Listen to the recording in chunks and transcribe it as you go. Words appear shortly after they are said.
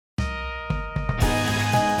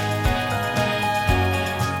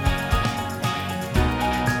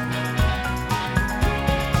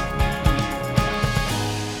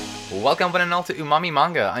welcome one and all to Umami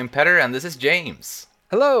Manga. I'm Petter and this is James.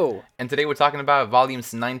 Hello! And today we're talking about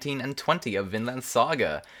volumes 19 and 20 of Vinland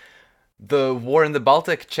Saga. The War in the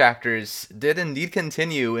Baltic chapters did indeed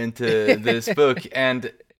continue into this book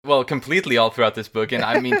and, well, completely all throughout this book. And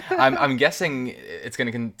I mean, I'm guessing it's going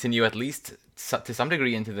to continue at least to some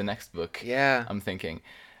degree into the next book. Yeah. I'm thinking.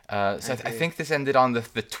 I think this ended on the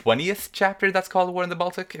 20th chapter that's called War in the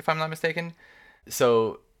Baltic, if I'm not mistaken.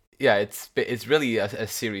 So, yeah, it's really a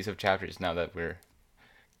series of chapters now that we're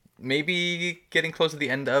maybe getting close to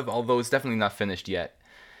the end of, although it's definitely not finished yet.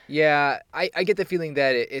 Yeah, I get the feeling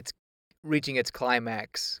that it's reaching its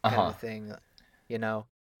climax kind of a thing, you know?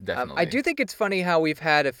 Definitely. I do think it's funny how we've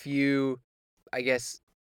had a few, I guess,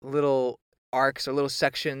 little arcs or little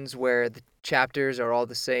sections where the chapters are all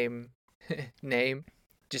the same name,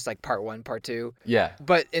 just like part 1, part 2. Yeah.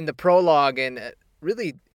 But in the prologue and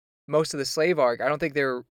really most of the slave arc, I don't think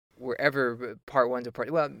there were ever part 1 to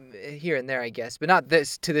part... Well, here and there, I guess, but not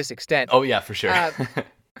to this extent. Oh, yeah, for sure.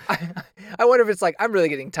 I wonder if it's like, I'm really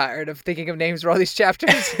getting tired of thinking of names for all these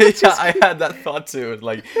chapters. Yeah, I had that thought too.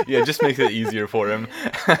 Like, yeah, it just makes it easier for him.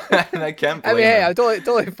 And I can't blame him. Hey, I'm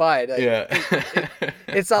totally fine. Like, yeah.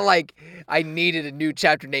 It's not like I needed a new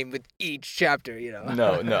chapter name with each chapter, you know?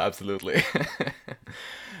 No, absolutely.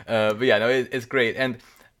 But yeah, no, it's great. And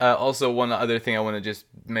also, one other thing I want to just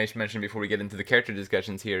mention before we get into the character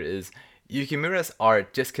discussions here is Yukimura's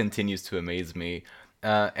art just continues to amaze me.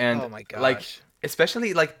 And oh my gosh. Like,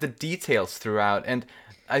 especially like the details throughout. And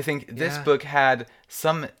I think this book had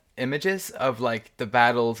some images of like the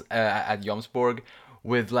battles at Jomsborg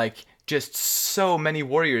with like just so many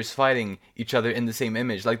warriors fighting each other in the same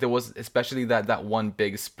image. Like there was especially that one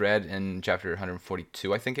big spread in chapter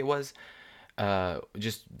 142, I think it was.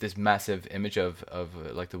 Just this massive image of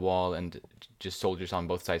like the wall and just soldiers on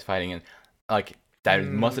both sides fighting, and like there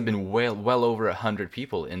must have been well over 100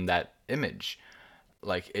 people in that image.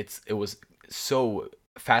 Like it was so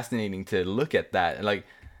fascinating to look at that. And like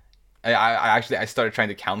I started trying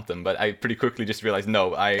to count them, but I pretty quickly just realized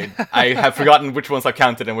no, I have forgotten which ones I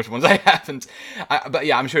counted and which ones I haven't. But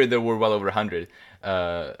yeah, I'm sure there were well over 100.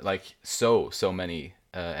 Like so many.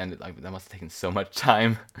 And like that must have taken so much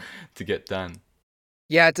time to get done.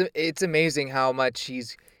 Yeah, it's amazing how much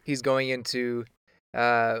he's going into,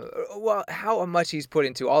 how much he's put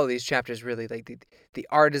into all of these chapters. Really, like the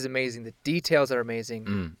art is amazing, the details are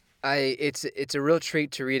amazing. It's a real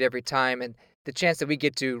treat to read every time, and the chance that we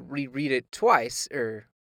get to reread it twice or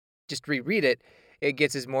just reread it, it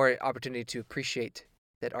gives us more opportunity to appreciate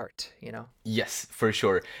that art, you know? Yes, for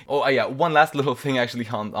sure. Oh, yeah, one last little thing actually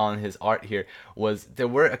on his art here was there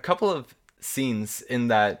were a couple of scenes in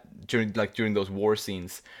that during those war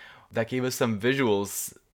scenes that gave us some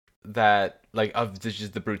visuals that like of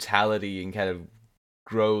just the brutality and kind of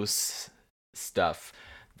gross stuff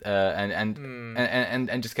and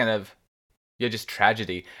just kind of just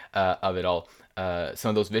tragedy of it all. Some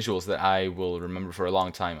of those visuals that I will remember for a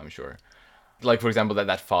long time, I'm sure. Like for example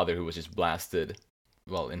that father who was just blasted.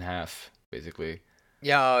 Well, in half, basically.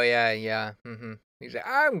 Yeah, oh, yeah. Mm-hmm. He's like,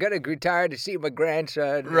 I'm gonna retire to see my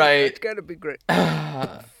grandson. Right. It's gonna be great.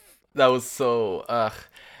 That was so,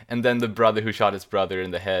 And then the brother who shot his brother in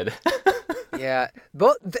the head. Yeah.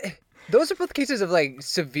 Those are both cases of, like,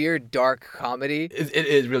 severe dark comedy.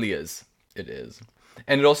 It really is. It is.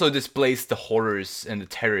 And it also displays the horrors and the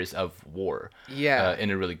terrors of war. Yeah. In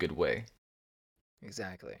a really good way.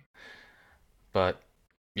 Exactly. But...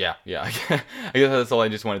 Yeah. I guess that's all I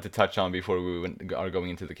just wanted to touch on before we are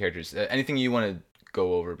going into the characters. Anything you want to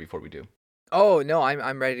go over before we do? Oh no,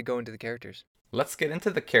 I'm ready to go into the characters. Let's get into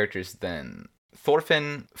the characters then.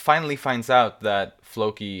 Thorfinn finally finds out that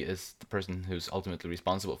Floki is the person who's ultimately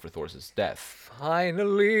responsible for Thor's death.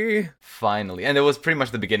 Finally, and it was pretty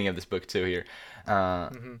much the beginning of this book too here.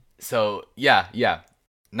 So yeah,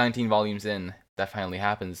 19 volumes in, that finally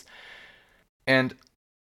happens, and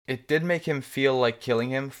it did make him feel like killing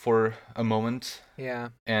him for a moment. Yeah.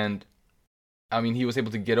 And, I mean, he was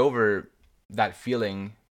able to get over that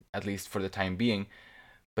feeling, at least for the time being.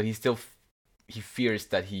 But he still, he fears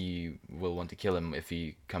that he will want to kill him if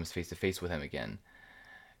he comes face to face with him again.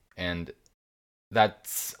 And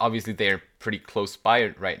that's, obviously, they're pretty close by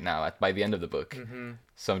right now, by the end of the book.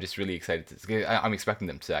 So I'm just really excited. I'm expecting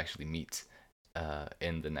them to actually meet.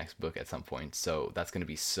 In the next book at some point, so that's going to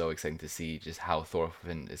be so exciting to see just how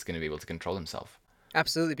Thorfinn is going to be able to control himself.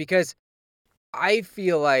 Absolutely, because I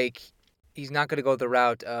feel like he's not going to go the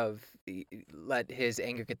route of let his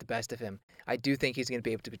anger get the best of him. I do think he's going to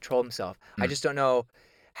be able to control himself. I just don't know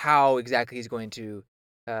how exactly he's going to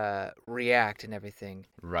react and everything.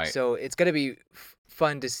 Right. So it's going to be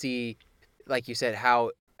fun to see, like you said,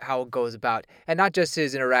 how how it goes about, and not just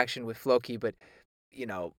his interaction with Floki, but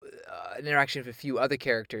an interaction with a few other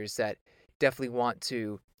characters that definitely want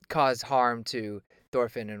to cause harm to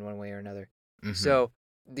Thorfinn in one way or another. Mm-hmm. So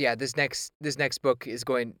yeah, this next book is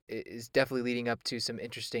definitely leading up to some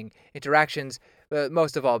interesting interactions,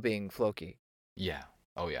 most of all being Floki. Yeah.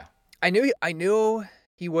 Oh yeah. I knew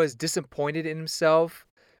he was disappointed in himself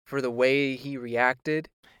for the way he reacted.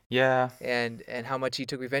 Yeah. And how much he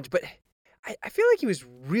took revenge, but I feel like he was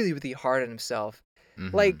really, really hard on himself.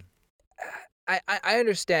 Mm-hmm. Like, I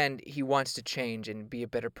understand he wants to change and be a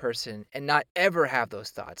better person and not ever have those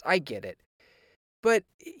thoughts. I get it. But,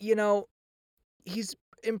 he's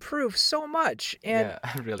improved so much. And yeah,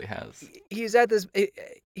 it really has. He's at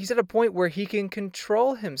a point where he can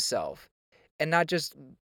control himself and not just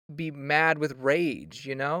be mad with rage,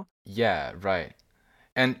 Yeah, right.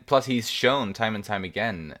 And plus, he's shown time and time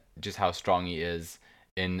again just how strong he is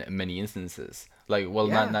in many instances. Like, well,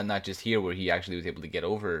 Yeah. not just here where he actually was able to get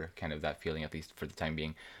over kind of that feeling, at least for the time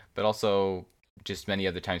being, but also just many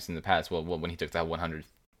other times in the past. Well, when he took that 100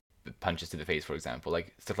 punches to the face, for example,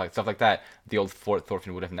 like stuff like that. The old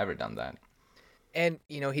Thorfinn would have never done that. And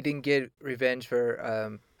he didn't get revenge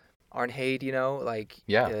for Arnheid. He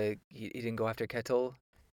didn't go after Ketil.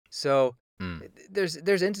 So there's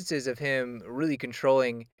instances of him really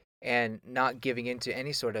controlling and not giving into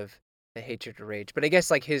any sort of hatred or rage. But I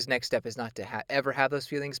guess like his next step is not to ever have those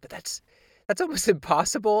feelings. But that's almost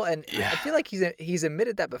impossible. And Yeah. I feel like he's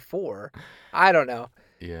admitted that before. I don't know.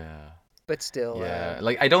 Yeah. But still. Yeah.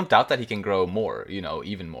 Like I don't doubt that he can grow more.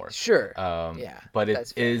 Even more. Sure. Yeah. But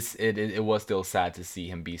it was still sad to see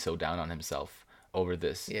him be so down on himself over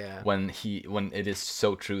this. Yeah. When it is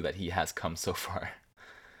so true that he has come so far.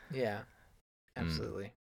 Yeah.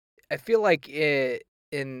 Absolutely. I feel like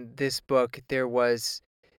in this book there was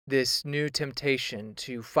this new temptation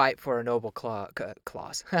to fight for a noble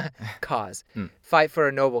cause. Fight for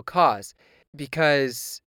a noble cause,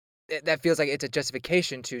 because that feels like it's a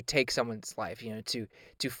justification to take someone's life, to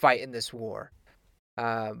fight in this war.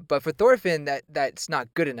 But for Thorfinn, that's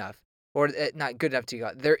not good enough, or not good enough to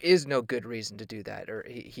God. There is no good reason to do that, or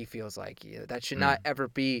he feels like that should not ever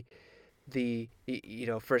be the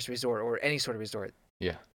first resort or any sort of resort.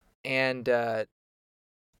 Yeah. And it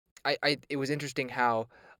was interesting how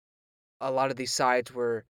a lot of these sides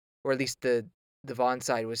were, or at least the Vaughn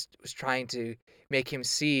side was trying to make him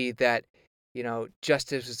see that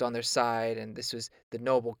justice was on their side, and this was the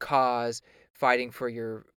noble cause, fighting for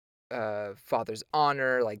your father's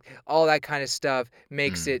honor, like all that kind of stuff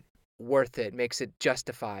makes it worth it, makes it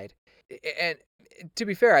justified. And to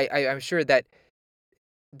be fair, I'm sure that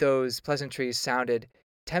those pleasantries sounded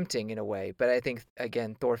tempting in a way, but I think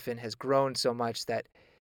again Thorfinn has grown so much that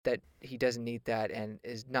he doesn't need that and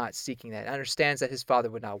is not seeking that. Understands that his father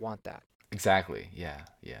would not want that. Exactly. Yeah.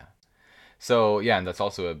 So yeah, and that's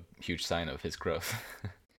also a huge sign of his growth.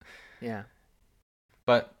 Yeah.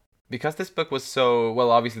 But because this book was so well,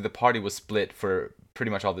 obviously the party was split for pretty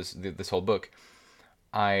much all this whole book.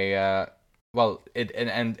 And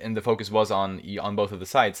the focus was on both of the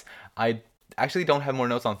sides. I actually don't have more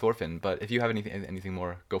notes on Thorfinn, but if you have anything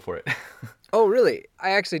more, go for it. Oh, really? I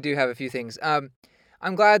actually do have a few things.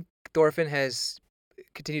 I'm glad Thorfinn has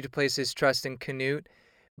continued to place his trust in Canute,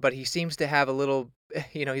 but he seems to have a little,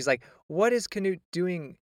 he's like, what is Canute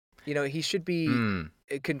doing? He should be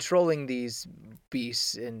controlling these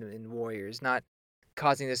beasts and warriors, not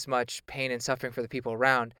causing this much pain and suffering for the people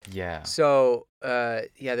around. Yeah. So,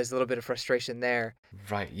 there's a little bit of frustration there.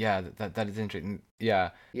 Right. Yeah. That is interesting. Yeah.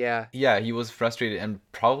 Yeah. Yeah. He was frustrated and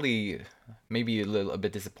probably maybe a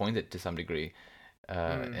bit disappointed to some degree,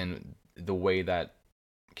 in the way that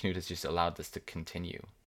Canute has just allowed this to continue.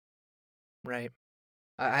 Right.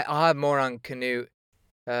 I'll have more on Canute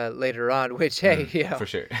later on, which for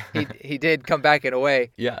sure. he did come back in a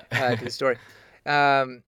way. Yeah. To the story.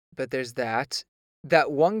 But there's that.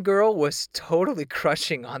 That one girl was totally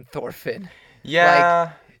crushing on Thorfinn.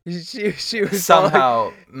 Yeah. Like, she was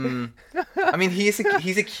somehow. I mean, he's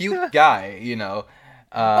a cute guy,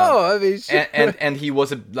 I mean, and he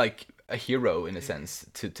was a hero in a sense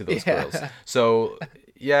to those girls. So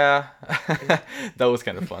yeah, that was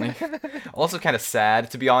kind of funny. Also kind of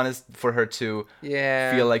sad, to be honest, for her to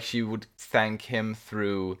feel like she would thank him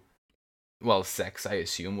through, well, sex, I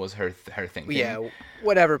assume, was her thinking. Yeah,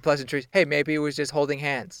 whatever pleasantries. Hey, maybe it was just holding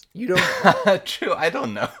hands. You don't know. True, I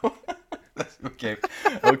don't know. Okay,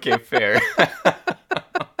 fair.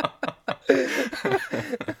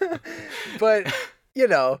 But,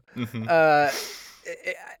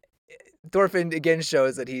 Thorfinn again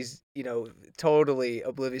shows that he's, totally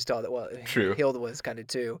oblivious to all that. Well, True. Hild was kind of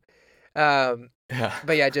too. Yeah.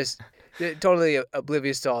 But yeah, just totally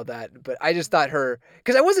oblivious to all that. But I just thought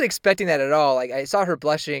because I wasn't expecting that at all. Like I saw her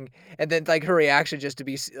blushing, and then like her reaction just to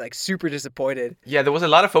be like super disappointed. Yeah, there was a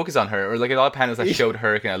lot of focus on her, or like a lot of panels that showed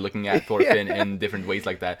her kind of looking at Thorfinn in different ways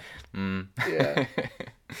like that. Yeah,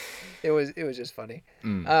 it was just funny.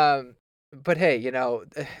 But hey, you know,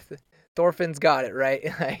 Thorfinn's got it right.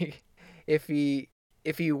 Like if he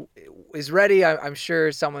is ready, I'm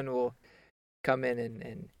sure someone will come in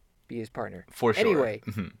and be his partner. For sure. Anyway,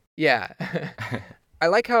 yeah. I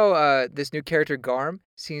like how this new character Garm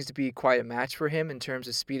seems to be quite a match for him in terms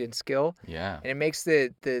of speed and skill. Yeah. And it makes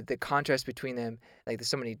the contrast between them, like there's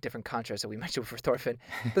so many different contrasts that we mentioned for Thorfinn,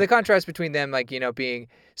 but the contrast between them, like, you know, being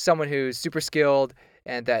someone who's super skilled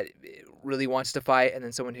and that really wants to fight, and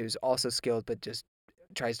then someone who's also skilled but just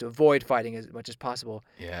tries to avoid fighting as much as possible.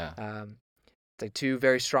 Yeah. It's like two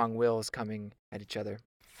very strong wills coming at each other.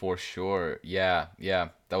 For sure. Yeah.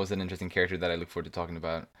 That was an interesting character that I look forward to talking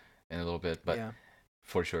about in a little bit, but yeah.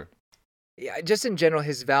 For sure. Yeah, just in general,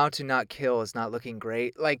 his vow to not kill is not looking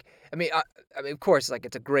great. Like, I mean, of course, like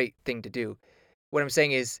it's a great thing to do. What I'm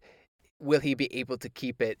saying is, will he be able to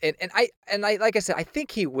keep it? And I like I said, I think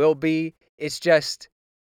he will be. It's just,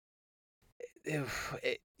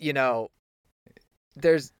 you know,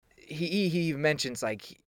 he mentions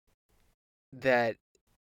like that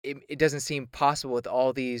it doesn't seem possible with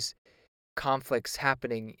all these conflicts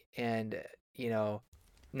happening, and you know,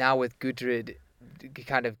 now with Gudrid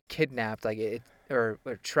kind of kidnapped, like or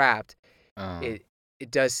trapped, it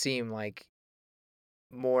does seem like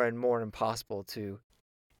more and more impossible to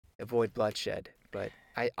avoid bloodshed. But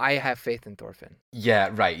I have faith in Thorfinn. Yeah,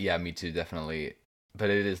 right. Yeah, me too, definitely. But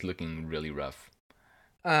it is looking really rough.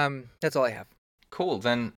 That's all I have. Cool.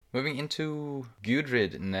 Then moving into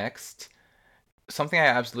Gudrid next. Something I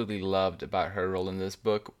absolutely loved about her role in this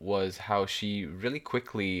book was how she really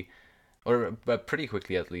quickly, or pretty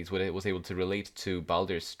quickly at least, was able to relate to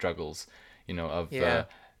Baldur's struggles, you know, of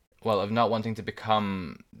of not wanting to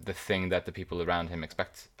become the thing that the people around him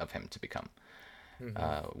expect of him to become.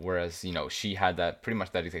 Whereas, you know, she had that pretty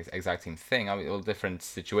much that exact same thing. I mean, a little different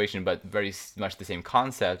situation, but very much the same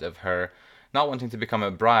concept of her not wanting to become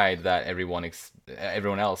a bride that everyone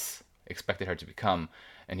else expected her to become.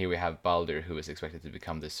 And here we have Baldur, who is expected to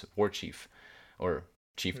become this war chief, or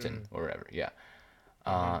chieftain, or whatever. Yeah.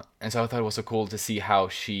 And so I thought it was so cool to see how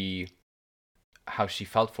she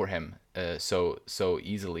felt for him so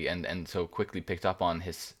easily and so quickly picked up on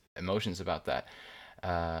his emotions about that.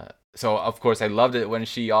 So of course I loved it when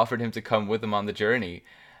she offered him to come with them on the journey.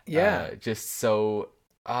 Yeah. Just so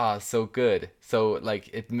good. So like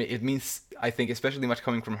it means, I think, especially much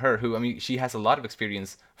coming from her, who, I mean, she has a lot of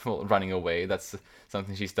experience running away. That's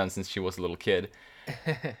something she's done since she was a little kid.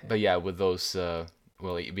 But yeah, with those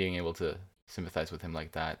being able to sympathize with him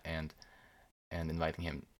like that and inviting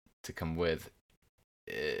him to come with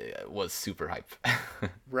was super hype.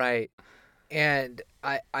 Right. And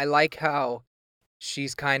I like how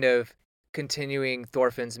she's kind of continuing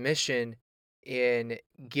Thorfinn's mission in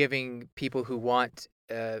giving people who want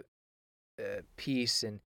peace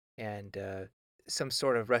and some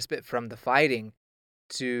sort of respite from the fighting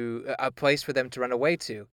to a place for them to run away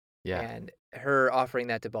to. Yeah. And her offering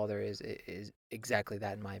that to Baldur is exactly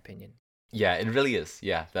that, in my opinion. Yeah, it really is.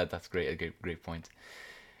 Yeah, that's great. A great point.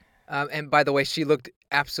 And by the way, she looked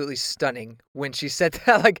absolutely stunning when she said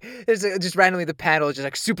that. Like, there's just randomly the panel is just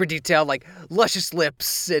like super detailed, like luscious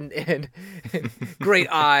lips and great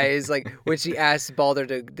eyes. Like when she asked Baldur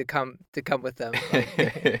to come with them.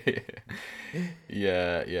 Like,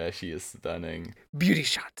 yeah, she is stunning. Beauty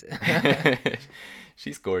shot.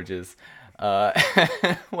 She's gorgeous.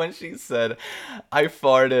 When she said, "I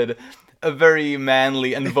farted," a very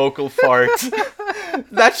manly and vocal fart.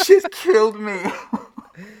 That shit killed me.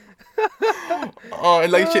 Oh,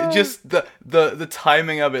 and like just the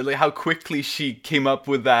timing of it, like how quickly she came up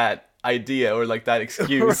with that idea or like that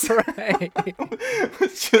excuse. Right.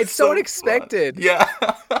 It's so unexpected. Fun. Yeah.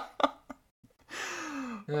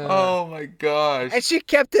 Oh my gosh. And she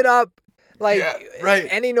kept it up. Like, right.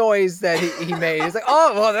 Any noise that he made, he's like,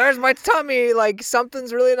 "Oh, well, there's my tummy. Like,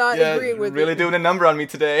 something's really not agreeing with really doing a number on me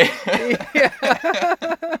today." Yeah.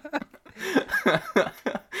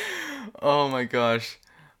 Oh my gosh.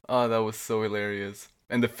 Oh, that was so hilarious.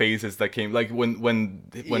 And the faces that came, like when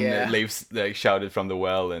Leif like shouted from the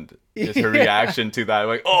well, and just her reaction to that,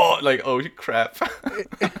 like, oh crap.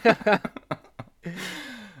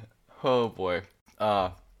 Oh boy.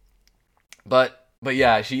 But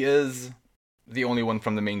yeah, she is the only one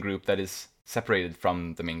from the main group that is separated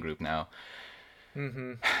from the main group now.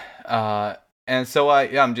 And so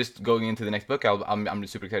I'm just going into the next book. I'm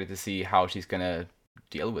just super excited to see how she's gonna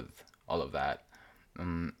deal with all of that.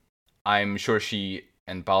 I'm sure she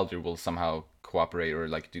and Baldur will somehow cooperate or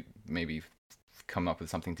like maybe come up with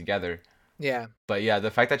something together. Yeah. But yeah,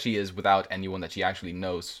 the fact that she is without anyone that she actually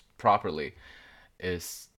knows properly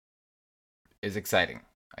is exciting,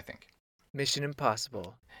 I think. Mission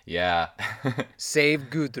impossible. Yeah. Save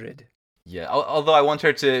Gudrid. Yeah. Although I want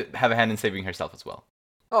her to have a hand in saving herself as well.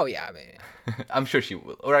 Oh yeah, I mean, I'm sure she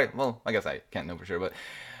will. All right. Well, I guess I can't know for sure, but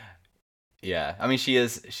yeah. I mean, she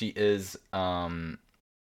is.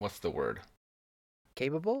 What's the word?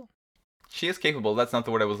 capable. She is capable. That's not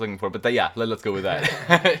the word I was looking for, but yeah, let's go with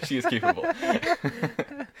that. She is capable.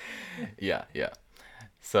 Yeah.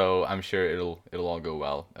 So I'm sure it'll all go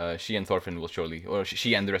well. She and Thorfinn will surely, or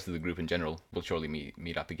she and the rest of the group in general, will surely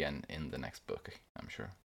meet up again in the next book. I'm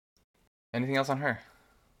sure. Anything else on her?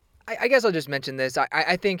 I guess I'll just mention this.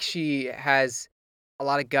 I think she has a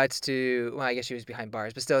lot of guts to. Well, I guess she was behind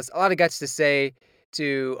bars, but still, it's a lot of guts to say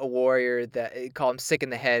to a warrior that call him sick in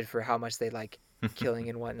the head for how much they like killing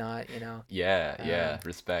and whatnot. You know. Yeah.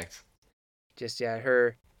 Respect. Just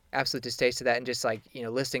her absolute distaste to that, and just like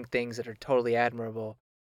listing things that are totally admirable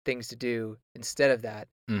things to do instead of that.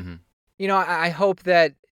 Mm-hmm. I hope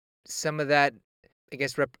that some of that, I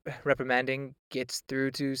guess, reprimanding gets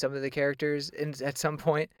through to some of the characters at some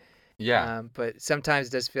point. Yeah. But sometimes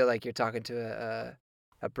it does feel like you're talking to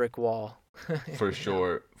a brick wall. For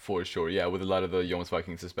sure. Yeah, with a lot of the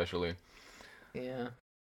Jomsvikings especially. Yeah.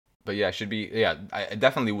 But yeah, should be. Yeah, I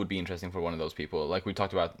definitely would be interesting for one of those people. Like we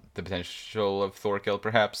talked about the potential of Thorkel,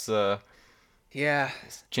 perhaps. Yeah.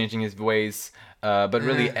 Changing his ways. But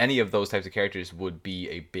really, any of those types of characters would be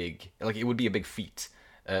a big, it would be a big feat,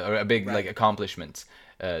 or a big like accomplishment,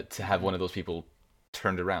 to have one of those people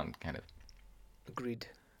turned around, kind of. Agreed.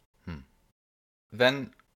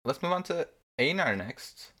 Then let's move on to Einar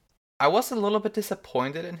next. I was a little bit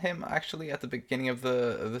disappointed in him actually at the beginning of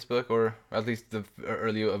this book, or at least the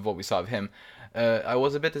early of what we saw of him. I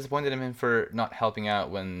was a bit disappointed in him for not helping out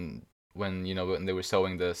when they were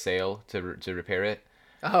sewing the sail to repair it.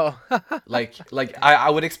 Oh. I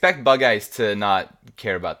would expect Bug Eyes to not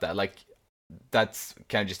care about that. Like that's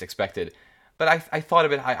kind of just expected. But I thought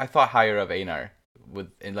of it. I thought higher of Einar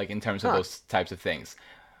in terms of those types of things.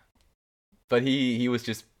 But he was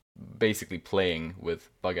just basically playing with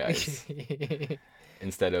Bug Eyes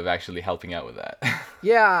instead of actually helping out with that.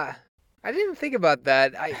 Yeah, I didn't think about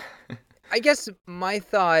that. I guess my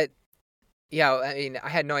thought. Yeah, I mean, I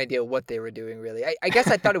had no idea what they were doing really. I guess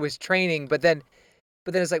I thought it was training, but then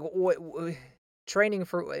it's like what training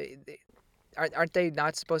for? Aren't they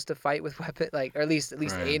not supposed to fight with weapon? Like, or at least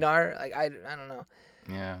right. Einar. Like I don't know.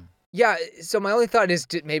 Yeah. Yeah. So my only thought is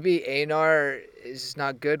maybe Einar is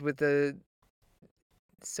not good with the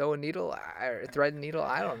sew a needle or thread needle.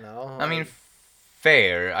 I don't know. I mean,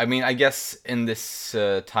 fair. I mean, I guess in this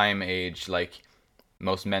time age, like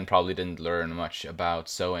most men probably didn't learn much about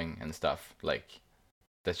sewing and stuff. Like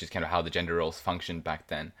that's just kind of how the gender roles functioned back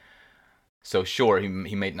then. So sure, he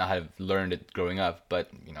may not have learned it growing up,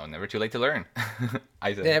 but never too late to learn.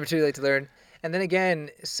 I think. Never too late to learn. And then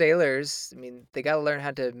again, sailors, I mean, they got to learn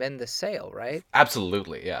how to mend the sail, right?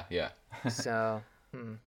 Absolutely, yeah. So,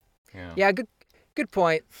 yeah, good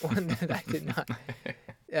point. One that I did not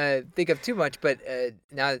think of too much, but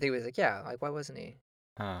now that he was like, why wasn't he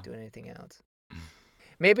doing anything else?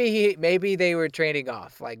 Maybe they were training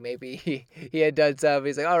off. Like maybe he had done stuff.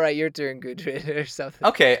 He's like, all right, your turn, Gudrid, or something.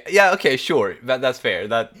 Okay, yeah, okay, sure. That's fair.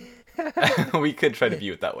 That we could try to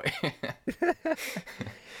view it that way.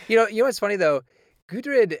 You know what's funny though?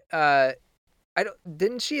 Gudrid,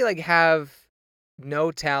 didn't she like have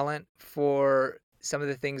no talent for some of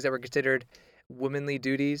the things that were considered womanly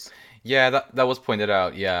duties? Yeah, that was pointed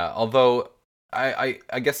out. Yeah, although I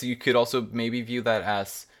guess you could also maybe view that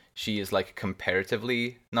as she is like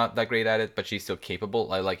comparatively not that great at it, but she's still capable.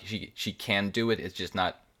 Like she can do it. It's just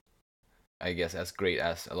not, I guess, as great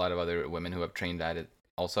as a lot of other women who have trained at it.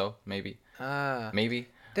 Also, maybe. Maybe.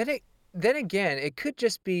 Then again, it could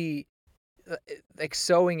just be like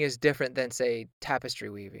sewing is different than say tapestry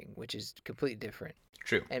weaving, which is completely different.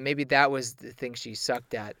 True. And maybe that was the thing she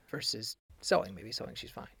sucked at versus sewing. Maybe sewing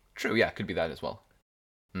she's fine. True. Yeah, could be that as well.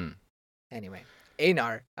 Anyway,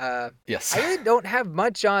 Einar. Yes. I really don't have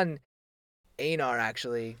much on Einar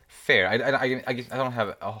actually. Fair. I don't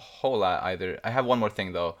have a whole lot either. I have one more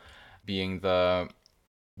thing though, being the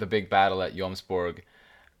big battle at Jomsborg.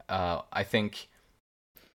 I think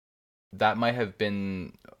that might have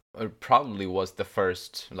been, or probably was the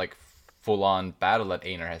first like full-on battle that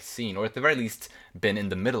Einar has seen, or at the very least been in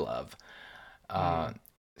the middle of.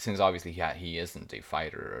 Since obviously he isn't a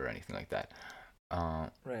fighter or anything like that.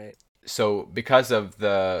 Right. So because of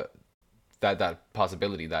that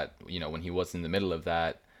possibility that when he was in the middle of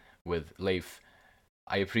that, with Leif,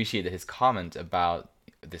 I appreciated his comment about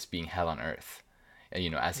this being hell on earth,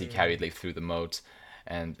 and as he carried Leif through the moat,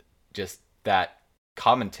 and just that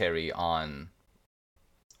commentary on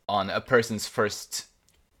a person's first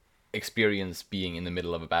experience being in the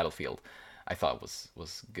middle of a battlefield, I thought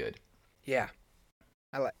was good. Yeah,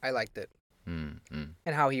 I liked it, and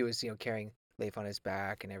how he was carrying Leif on his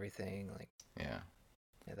back and everything. Like yeah,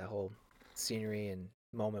 the whole scenery and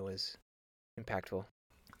moment was impactful.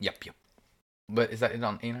 Yep. But is that it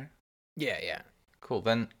on Einar? Yeah. Cool.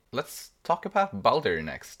 Then let's talk about Balder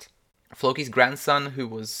next. Floki's grandson, who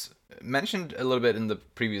was mentioned a little bit in the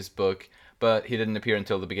previous book, but he didn't appear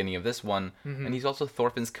until the beginning of this one, and he's also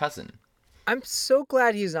Thorfinn's cousin. I'm so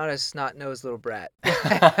glad he's not a snot-nosed little brat.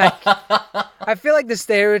 I feel like the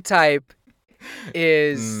stereotype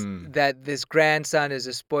is that this grandson is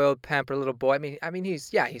a spoiled, pampered little boy. I mean,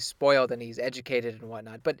 he's spoiled and he's educated and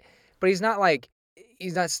whatnot, but he's not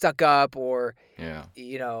stuck up or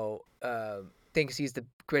thinks he's the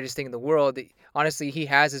greatest thing in the world. Honestly, he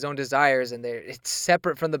has his own desires, and it's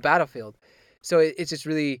separate from the battlefield. So it's just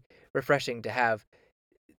really refreshing to have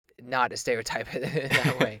not a stereotype in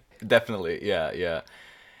that way. Definitely, yeah.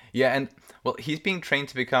 And well, he's being trained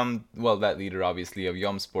to become that leader, obviously, of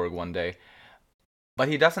Jomsborg one day. But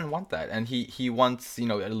he doesn't want that, and he wants a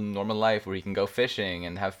normal life where he can go fishing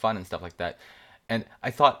and have fun and stuff like that. And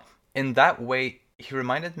I thought in that way he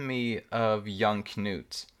reminded me of young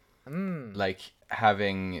Knut, like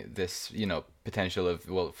having this potential of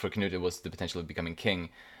for Knut it was the potential of becoming king,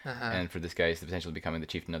 and for this guy it's the potential of becoming the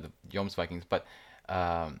chieftain of the Jomsvikings.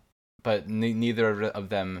 But neither of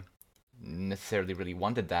them necessarily really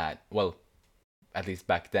wanted that. Well, at least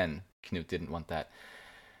back then, Knut didn't want that.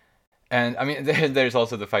 And I mean, there's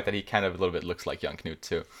also the fact that he kind of a little bit looks like young Knut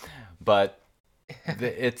too, but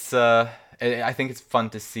it's I think it's fun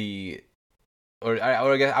to see, or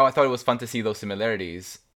I guess I thought it was fun to see those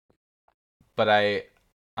similarities, but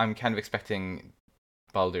I'm kind of expecting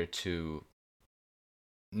Balder to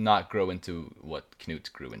not grow into what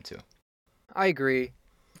Knut grew into. I agree.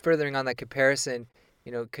 Furthering on that comparison,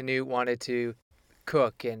 Knut wanted to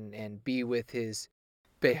cook and be with his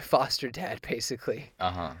foster dad, basically.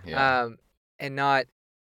 Yeah. And not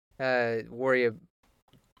worry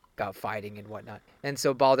about fighting and whatnot. And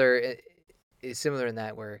so Balder is similar in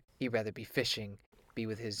that, where he'd rather be fishing, be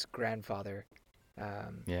with his grandfather.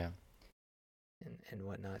 Yeah. And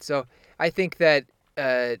whatnot. So I think that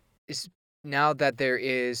now that there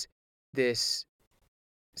is this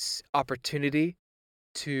opportunity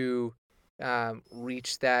to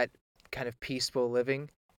reach that kind of peaceful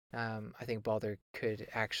living, I think Balder could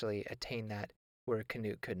actually attain that where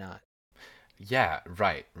Canute could not. Yeah,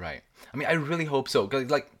 right. I mean, I really hope so.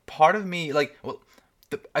 'Cause, part of me,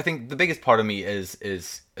 I think the biggest part of me is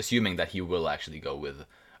assuming that he will actually go with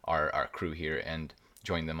our crew here and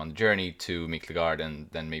join them on the journey to Miklagard, and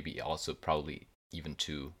then maybe also probably even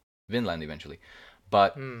to Vinland eventually.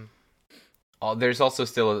 But there's also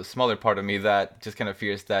still a smaller part of me that just kind of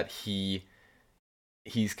fears that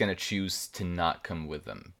he's gonna choose to not come with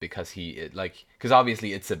them because because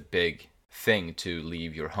obviously it's a big thing to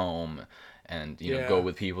leave your home and go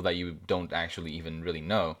with people that you don't actually even really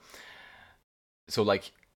know. So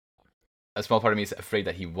a small part of me is afraid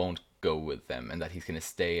that he won't go with them and that he's gonna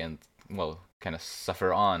stay and kind of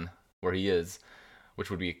suffer on where he is,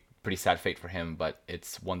 which would be a pretty sad fate for him. But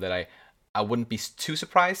it's one that I wouldn't be too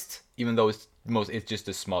surprised, even though it's just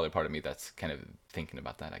a smaller part of me that's kind of thinking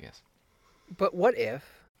about that, I guess. But what if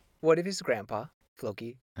his grandpa,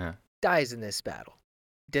 Floki, dies in this battle?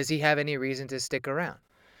 Does he have any reason to stick around?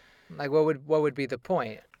 What would be the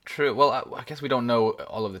point? True. Well, I guess we don't know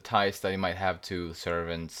all of the ties that he might have to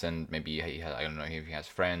servants, and maybe I don't know if he has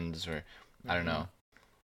friends or I don't know.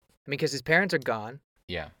 I mean, because his parents are gone.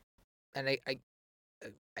 Yeah. And I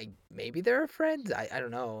maybe they're friends. I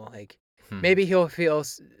don't know. Maybe he'll feel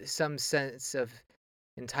some sense of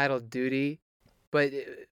entitled duty, but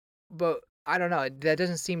I don't know. That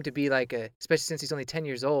doesn't seem to be especially since he's only 10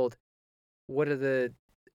 years old. What are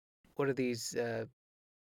these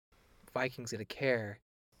Vikings gonna care?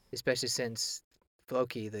 Especially since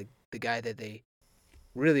Floki, the guy that they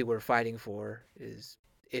really were fighting for, is,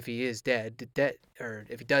 if he is dead, or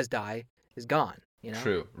if he does die, is gone.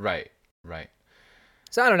 True. Right.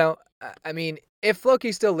 So I don't know. I mean, if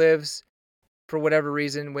Floki still lives, for whatever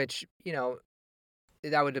reason, which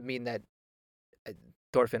that would mean that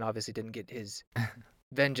Thorfinn obviously didn't get his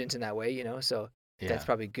vengeance in that way, so that's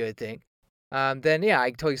probably a good thing. Then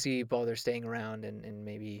I totally see Balder staying around and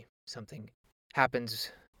maybe something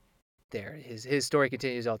happens there. His story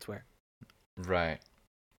continues elsewhere. Right.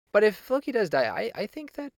 But if Floki does die, I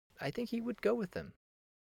think he would go with them.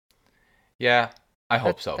 Yeah, I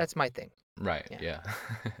hope so. That's my thing. Right. Yeah.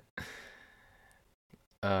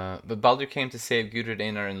 But Baldur came to save Gudrid,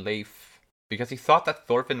 Einar, and Leif because he thought that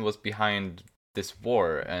Thorfinn was behind this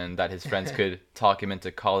war and that his friends could talk him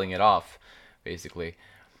into calling it off, basically,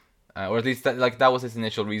 or at least that was his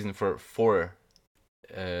initial reason for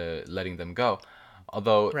letting them go.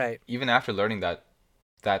 Although, right. even after learning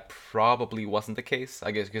that probably wasn't the case,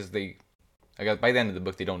 I guess, because I guess by the end of the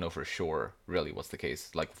book they don't know for sure really what's the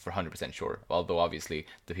case, like for 100% sure. Although obviously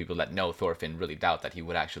the people that know Thorfinn really doubt that he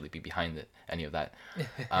would actually be behind any of that.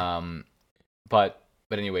 But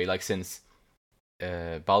anyway, like since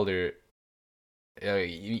Baldur,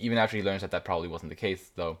 even after he learns that probably wasn't the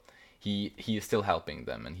case, though, he is still helping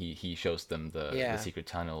them, and he shows them the secret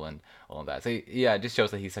tunnel and all that. So yeah, it just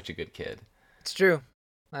shows that he's such a good kid. It's true.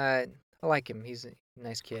 I like him. He's a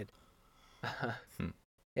nice kid.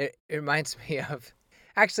 It reminds me of,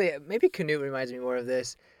 actually, maybe Canute reminds me more of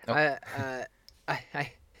this. Oh.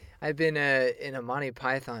 I've been in a Monty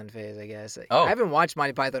Python phase, I guess. I haven't watched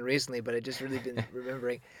Monty Python recently, but I just really been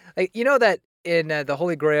remembering. Like, you know that in The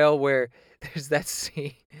Holy Grail where there's that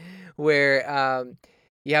scene where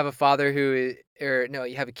you have a father you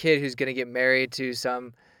have a kid who's gonna get married to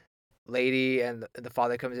some lady, and the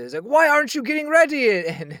father comes in and is like, "Why aren't you getting ready?"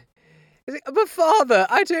 And he's like, "But father,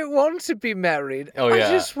 I don't want to be married. I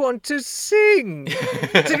just want to sing."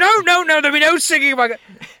 It's like, no, there'll be no singing.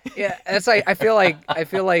 Yeah, it's like I feel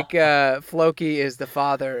like Floki is the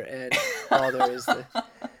father and Baldur is the.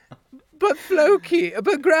 But Floki,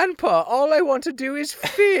 but Grandpa, all I want to do is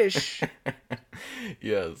fish.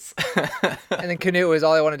 Yes. And then Canute is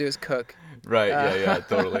all I want to do is cook. Right. Yeah.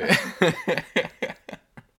 Totally.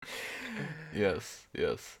 Yes.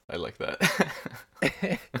 I like that.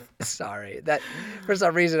 Sorry, that for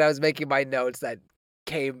some reason I was making my notes that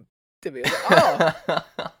came to me.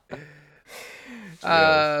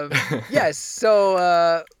 Like, yes.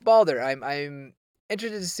 So Baldur, I'm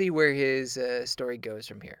interested to see where his story goes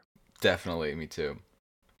from here. Definitely, me too.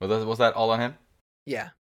 Was that all on him? Yeah.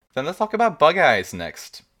 Then let's talk about Bug Eyes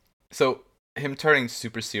next. So him turning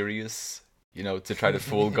super serious, to try to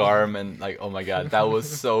fool Garm, and like, oh my god, that was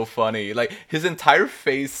so funny. Like his entire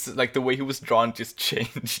face, like the way he was drawn, just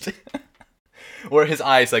changed. Or his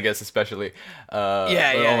eyes, I guess, especially.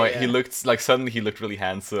 Yeah. He looked like suddenly he looked really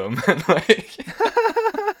handsome, and like,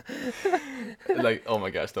 like, oh my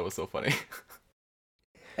gosh, that was so funny.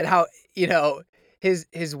 And how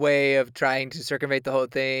his way of trying to circumvent the whole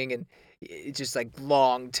thing, and it's just like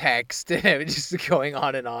long text and just going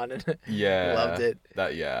on and on, and yeah, loved it.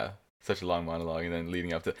 Such a long monologue, and then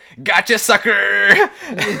leading up to "Gotcha, sucker!"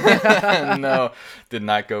 No, did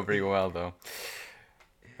not go very well though.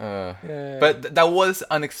 But that was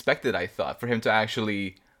unexpected, I thought, for him to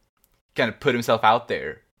actually kind of put himself out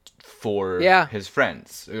there for his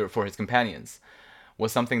friends or for his companions.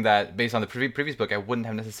 Was something that, based on the previous book, I wouldn't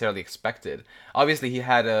have necessarily expected. Obviously, he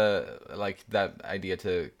had that idea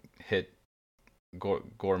to hit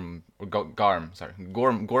Garm. Sorry,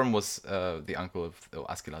 Gorm was the uncle of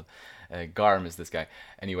Askeladd. Garm is this guy.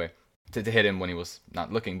 Anyway, to hit him when he was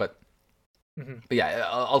not looking. But yeah,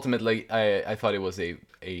 ultimately, I thought it was I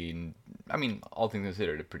mean, all things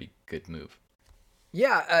considered, a pretty good move.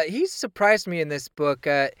 Yeah, he surprised me in this book.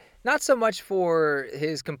 Not so much for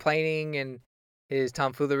his complaining and his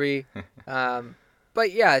tomfoolery,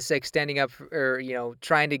 but yeah, it's like standing up or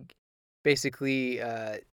trying to basically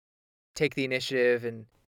take the initiative and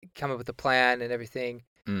come up with a plan and everything.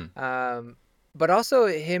 But also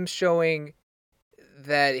him showing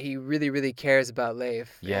that he really, really cares about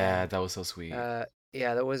Leif. Yeah, that was so sweet. Yeah,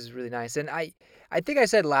 that was really nice. And I think I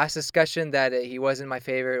said last discussion that he wasn't my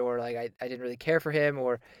favorite, or like I didn't really care for him,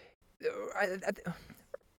 or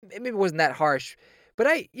maybe it wasn't that harsh. But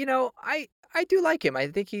I do like him. I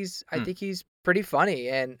think he's pretty funny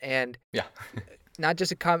and yeah, not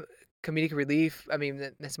just a comedic relief. I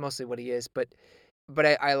mean, that's mostly what he is. But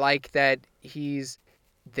I like that he's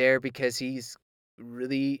there because he's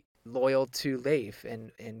really loyal to Leif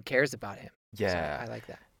and cares about him. Yeah, so I like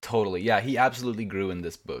that. Totally. Yeah, he absolutely grew in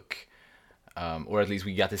this book. Or at least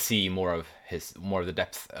we got to see more of the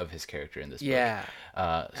depth of his character in this book. Yeah.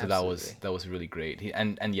 So that was really great.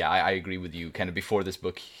 And yeah, I agree with you. Kind of before this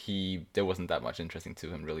book, there wasn't that much interesting to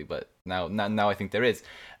him really, but now I think there is.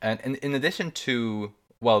 And in addition to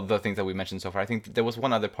the things that we mentioned so far, I think there was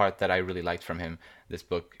one other part that I really liked from him this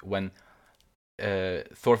book when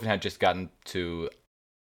Thorfinn had just gotten to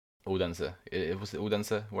Odense. It was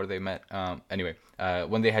Odense where they met. Anyway,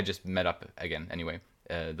 when they had just met up again. Anyway.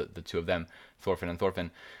 the two of them, Thorfinn and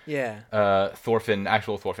Thorfinn. Yeah. Thorfinn,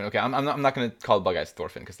 actual Thorfinn. Okay, I'm not gonna call Bug Eyes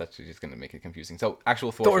Thorfinn because that's just gonna make it confusing. So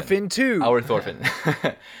actual Thorfinn. Thorfinn 2. Our Thorfinn.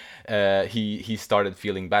 He started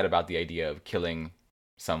feeling bad about the idea of killing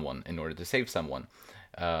someone in order to save someone,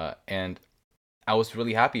 and I was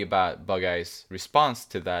really happy about Bug Eyes' response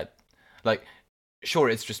to that. Like, sure,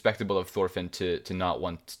 it's respectable of Thorfinn to not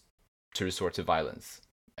want to resort to violence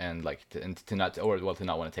and to not want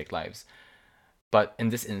to take lives. But in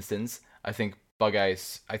this instance, I think Bug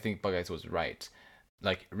Eyes was right.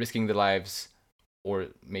 Like, risking the lives, or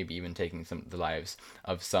maybe even taking the lives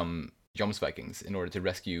of some Jomsvikings in order to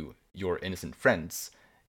rescue your innocent friends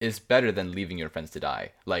is better than leaving your friends to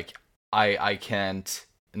die. Like, I can't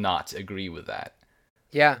not agree with that.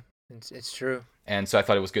 Yeah, it's true. And so I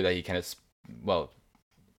thought it was good that he kind of,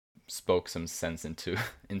 spoke some sense into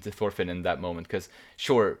Thorfinn in that moment. Because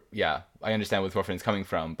sure, yeah, I understand where Thorfinn is coming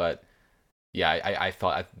from, but yeah, I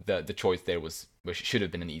thought the choice there should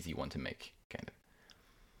have been an easy one to make, kind of.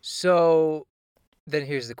 So then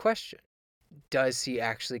here's the question: does he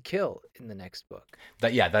actually kill in the next book?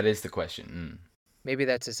 That is the question. Maybe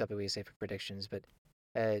that's just something we say for predictions, but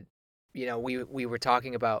we were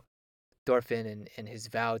talking about Thorfinn and his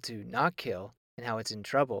vow to not kill and how it's in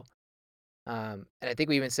trouble. And I think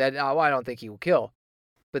we even said, "Oh, well, I don't think he will kill."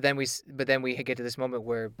 But then we get to this moment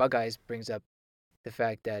where Bug Eyes brings up the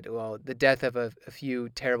fact that, well, the death of a few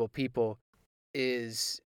terrible people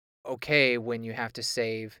is okay when you have to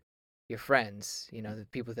save your friends, the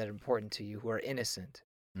people that are important to you who are innocent.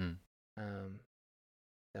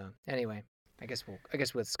 So anyway, I guess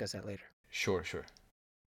we'll discuss that later. Sure.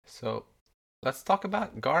 So let's talk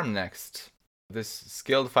about Garm next. This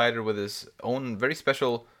skilled fighter with his own very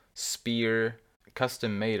special spear,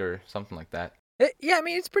 custom made or something like that. Yeah, I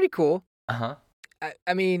mean, it's pretty cool. Uh-huh.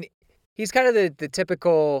 I mean, he's kind of the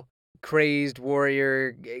typical crazed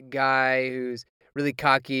warrior guy who's really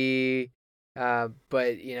cocky, but,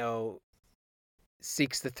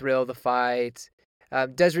 seeks the thrill of the fight.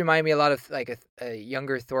 Does remind me a lot of like a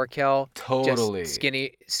younger Thorkel. Totally. Just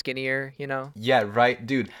skinnier, Yeah, right,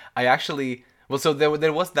 dude. I actually, so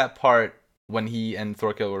there was that part when he and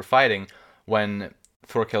Thorkel were fighting, when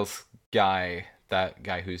Thorkel's guy, that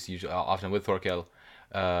guy who's usually often with Thorkel,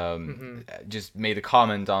 just made a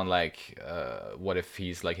comment on like, what if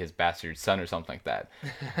he's like his bastard son or something like that,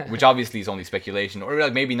 which obviously is only speculation, or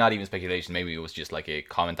like maybe not even speculation. Maybe it was just like a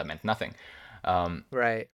comment that meant nothing.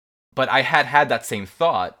 Right. But I had that same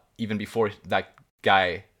thought even before that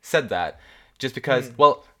guy said that, just because,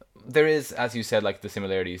 well, there is, as you said, like the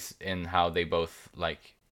similarities in how they both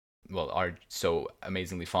are so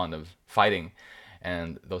amazingly fond of fighting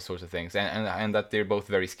and those sorts of things, and that they're both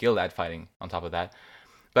very skilled at fighting on top of that.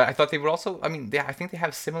 But I thought they were also, I think they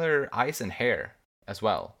have similar eyes and hair as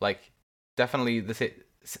well. Like, definitely the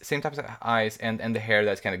same types of eyes and the hair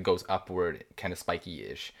that kind of goes upward, kind of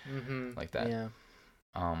spiky-ish, like that. Yeah.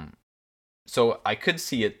 So I could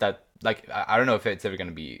see it that, like, I don't know if it's ever going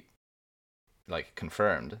to be like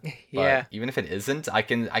confirmed. Yeah. But even if it isn't, I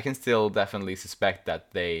can still definitely suspect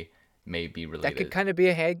that they may be related. That could kind of be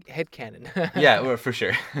a headcanon. Yeah, or for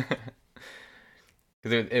sure.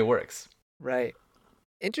 Because it works. Right.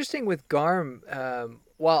 Interesting with Garm,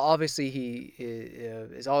 while obviously he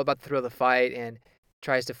is all about the thrill of the fight and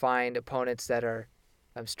tries to find opponents that are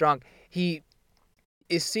strong, he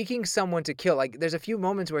is seeking someone to kill. Like, there's a few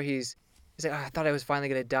moments where he's like, I thought I was finally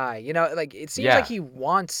going to die. Like, it seems like he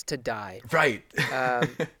wants to die. Right.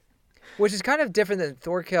 Which is kind of different than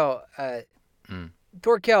Thorkel.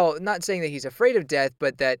 Thorkel, not saying that he's afraid of death,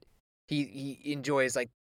 but that he enjoys, like,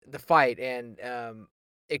 the fight and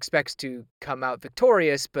expects to come out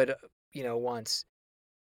victorious, but, wants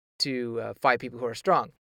to fight people who are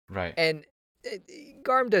strong. Right. And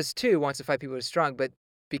Garm does too, wants to fight people who are strong, but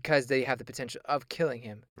because they have the potential of killing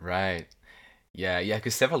him. Right. Yeah,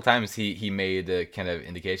 because several times he made kind of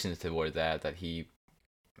indications toward that he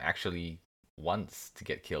actually wants to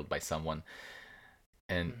get killed by someone.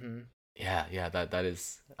 And yeah, that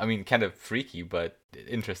is, kind of freaky, but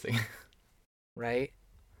interesting. Right?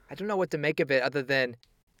 I don't know what to make of it other than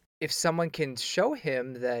if someone can show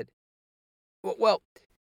him that, well,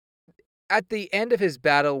 at the end of his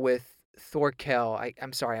battle with Thorkel,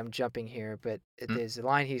 I'm sorry, I'm jumping here, but there's a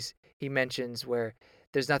line he mentions where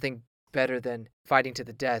there's nothing better than fighting to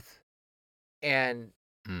the death, and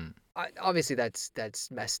obviously that's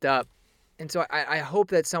messed up, and so I hope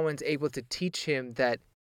that someone's able to teach him that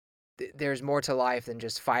there's more to life than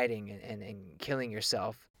just fighting and killing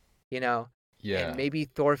yourself, Yeah. And maybe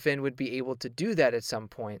Thorfinn would be able to do that at some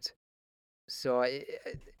point. So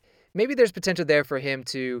maybe there's potential there for him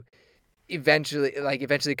to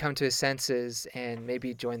eventually come to his senses and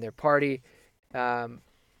maybe join their party.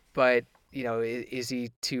 But is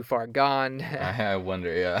he too far gone? I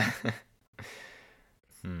wonder. Yeah.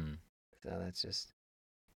 So that's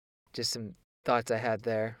just some thoughts I had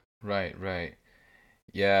there. Right.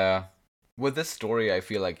 Yeah. With this story, I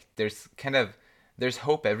feel like there's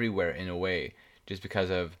hope everywhere in a way, just because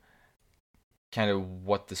of kind of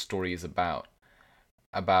what the story is about.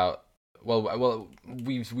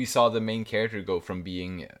 We saw the main character go from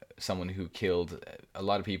being someone who killed a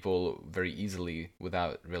lot of people very easily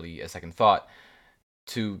without really a second thought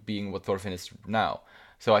to being what Thorfinn is now.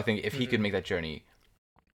 So I think if he could make that journey,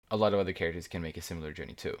 a lot of other characters can make a similar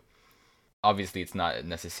journey too. Obviously, it's not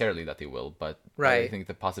necessarily that they will, but I think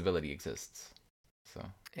the possibility exists. So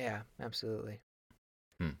yeah, absolutely.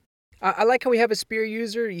 I like how we have a spear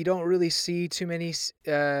user. You don't really see too many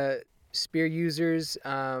spear users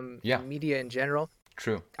in media in general.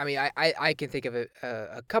 True. I mean, I can think of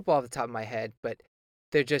a couple off the top of my head, but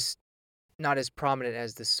they're just not as prominent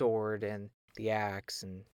as the sword and the axe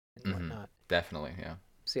and whatnot. Definitely, yeah.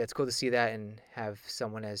 So yeah, it's cool to see that and have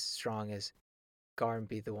someone as strong as Garm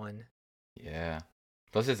be the one. Yeah.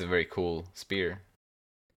 Plus, it's a very cool spear.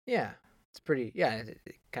 Yeah. It's pretty, it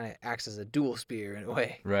kind of acts as a dual spear in a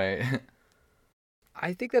way. Right.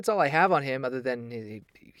 I think that's all I have on him, other than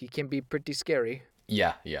he can be pretty scary.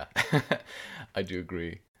 Yeah. I do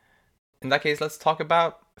agree. In that case, let's talk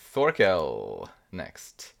about Thorkel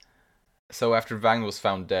next. So after Vagn was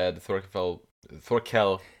found dead, Thorkel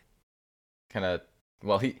kind of,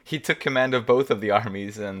 he took command of both of the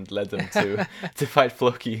armies and led them to fight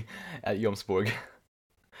Floki at Jomsborg.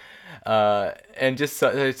 And just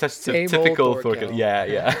such typical Thorkel.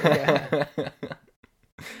 Yeah.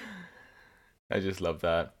 I just love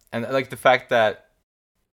that. And like the fact that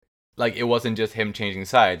like it wasn't just him changing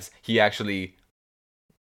sides, he actually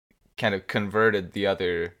kind of converted the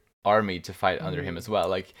other army to fight under him as well.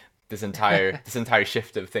 Like this entire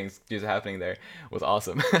shift of things just happening there was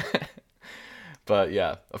awesome. But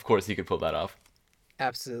yeah, of course he could pull that off.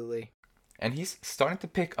 Absolutely. And he's starting to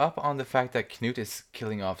pick up on the fact that Knut is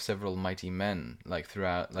killing off several mighty men, like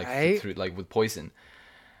throughout, like through, like with poison,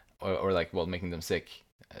 or like making them sick,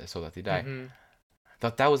 so that they die.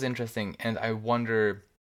 Thought that was interesting, and I wonder.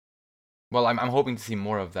 Well, I'm hoping to see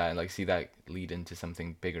more of that, and like see that lead into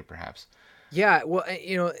something bigger, perhaps. Yeah, well,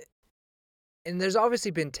 and there's obviously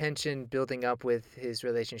been tension building up with his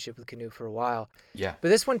relationship with Knut for a while. Yeah. But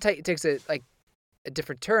this one takes a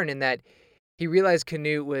different turn in that he realized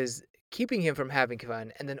Knut was keeping him from having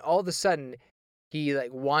fun, and then all of a sudden he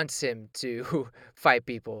like wants him to fight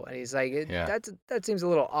people, and he's like, that seems a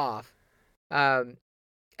little off. And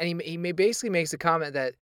he basically makes a comment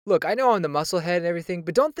that, look, I know I'm the musclehead and everything,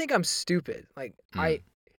 but don't think I'm stupid. Like I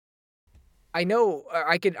know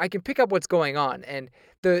I can pick up what's going on, and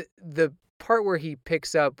the part where he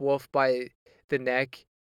picks up Wolf by the neck,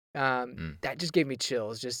 that just gave me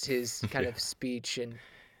chills. Just his kind of speech and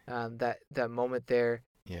that moment there.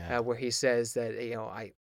 Yeah. Where he says that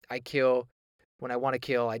I kill when I want to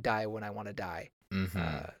kill, I die when I want to die.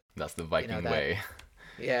 That's the Viking way.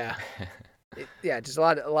 Yeah, just a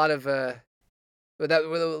lot of. But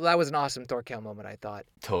that was an awesome Thorkel moment, I thought.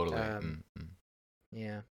 Totally.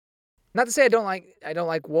 Yeah, not to say I don't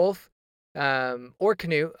like Wolf, or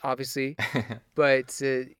Knut, obviously, but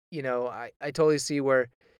I totally see where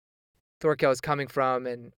Thorkel is coming from,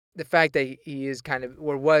 and the fact that he is kind of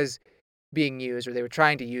or was being used, or they were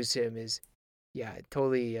trying to use him, is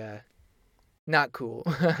totally not cool.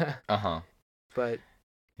 But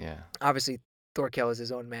yeah, obviously Thorkel is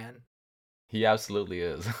his own man. He absolutely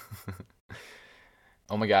is.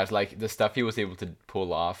 Oh my gosh, like the stuff he was able to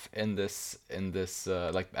pull off in this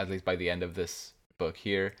like at least by the end of this book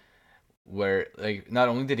here, where like not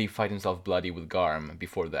only did he fight himself bloody with Garm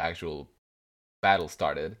before the actual battle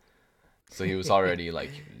started, so he was already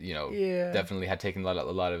like definitely had taken a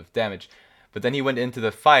lot of damage, but then he went into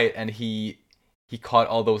the fight and he caught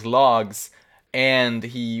all those logs, and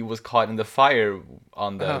he was caught in the fire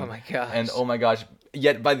on them. Oh my gosh! And oh my gosh!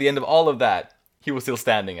 Yet by the end of all of that, he was still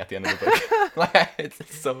standing at the end of the book. Like, it's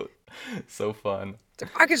so fun.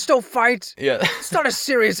 I can still fight. Yeah. It's not a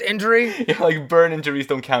serious injury. Yeah, like burn injuries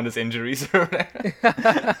don't count as injuries or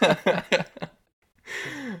whatever.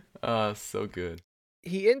 So good.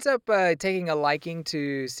 He ends up taking a liking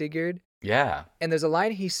to Sigurd. Yeah. And there's a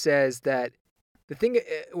line he says that the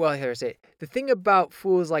thing about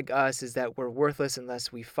fools like us is that we're worthless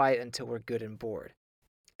unless we fight until we're good and bored.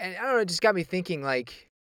 And I don't know, it just got me thinking, like,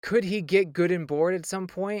 could he get good and bored at some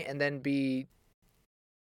point and then be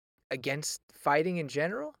against fighting in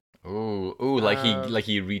general? Ooh, like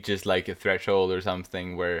he reaches like a threshold or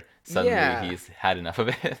something where suddenly Yeah, he's had enough of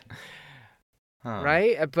it. Huh.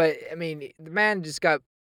 right. But I mean, the man just got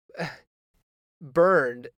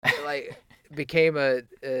burned, like became a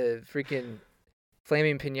freaking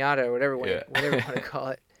flaming pinata or Yeah. whatever you want to call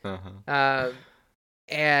it. Uh-huh. Um,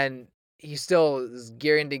 and he still is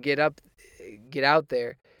gearing to get out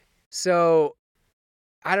there. So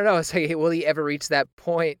I don't know. It's like, will he ever reach that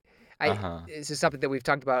point? Uh-huh. This is something that we've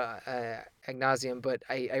talked about ad nauseum, but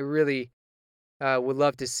I really would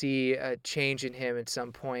love to see a change in him at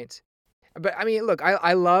some point. But I mean, look,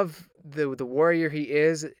 I love the warrior he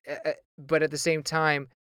is, but at the same time,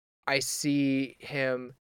 I see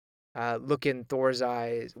him look in Thor's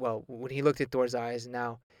eyes. Well, when he looked at Thor's eyes,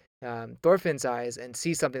 now Thorfinn's eyes, and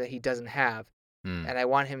see something that he doesn't have, Hmm. and I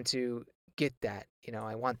want him to get that.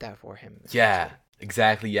 I want that for him Yeah, essentially.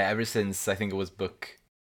 exactly. Yeah, ever since I think it was book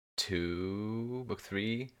 2, book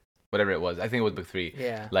 3, whatever it was. I think it was book 3.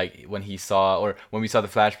 Yeah, Like when he saw, or when we saw the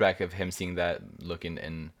flashback of him seeing that look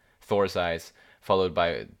in Thor's eyes, followed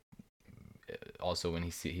by also when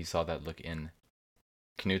he saw that look in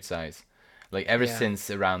Knut's eyes. Like ever yeah. since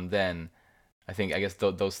around then, I guess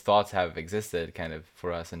those thoughts have existed kind of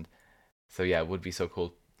for us, and so yeah, it would be so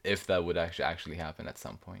cool if that would actually happen at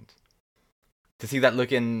some point. To see that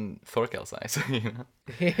look in Thorkel's eyes, you know.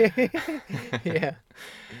 Yeah.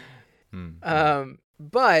 Mm-hmm.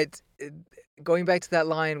 But going back to that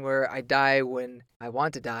line where I die when I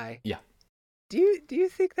want to die, Yeah. do you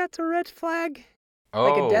think that's a red flag?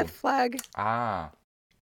 Like a death Oh. flag? Ah.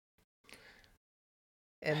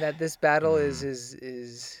 And that this battle is Hmm.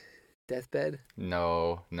 his deathbed?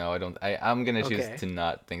 No, no, I don't. I'm gonna choose Okay. to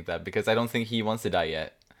not think that because I don't think he wants to die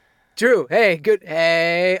yet. True. Hey, good.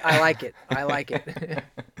 Hey, I like it. I like it.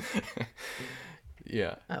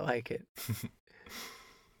 Yeah. I like it.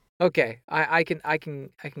 Okay. I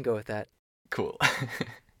can go with that. Cool.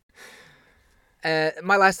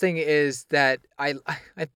 My last thing is that I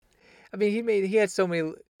mean he had so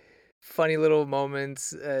many funny little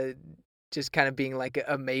moments, just kind of being like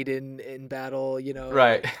a maiden in battle.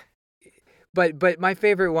 Right. But my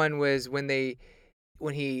favorite one was when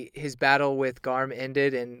his battle with Garm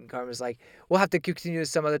ended, and Garm was like, "We'll have to continue this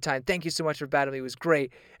some other time. Thank you so much for battling. It was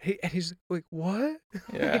great." And he's like, "What?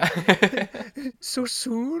 Yeah. Like so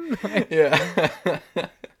soon?" Like, Yeah.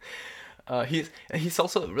 He's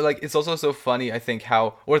also like it's also so funny I think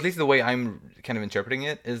how, or at least the way I'm kind of interpreting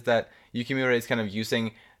it, is that Yukimura is kind of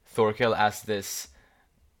using Thorkel as this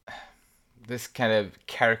kind of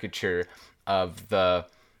caricature of the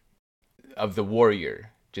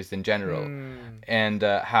warrior just in general, hmm. and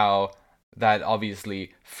how that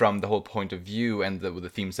obviously from the whole point of view and the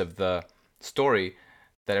themes of the story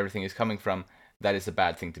that everything is coming from, that is a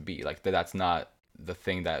bad thing to be like that's not the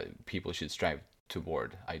thing that people should strive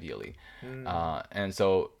toward ideally, Hmm. and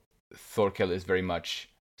so Thorkel is very much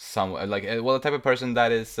some like well, the type of person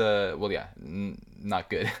that is well, yeah, not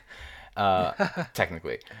good uh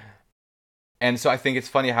technically. And so I think it's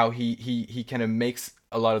funny how he kind of makes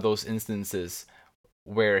a lot of those instances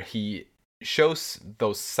where he shows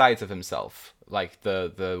those sides of himself, like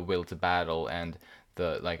the will to battle and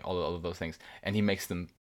the like all of those things, and he makes them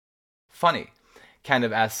funny, kind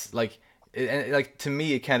of as like like to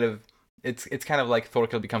me it kind of it's kind of like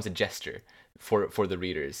Thorkel becomes a gesture for the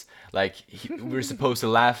readers. Like we're supposed to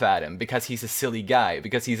laugh at him because he's a silly guy,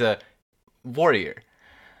 because he's a warrior,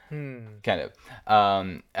 Hmm. kind of.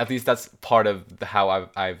 At least that's part of how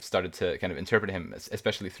I've started to kind of interpret him,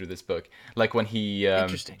 especially through this book. Like when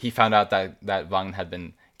Interesting. he found out that Wang had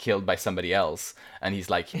been killed by somebody else, and he's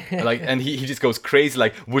and he just goes crazy.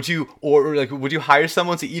 Like, would you hire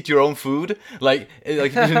someone to eat your own food? Like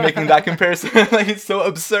just making that comparison, like it's so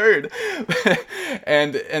absurd,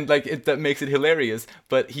 and like that makes it hilarious.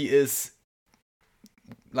 But he is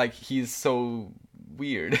like he's so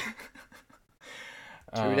weird.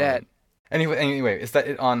 True that. Um, anyway, is that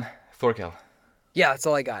it on Thorkel? Yeah, that's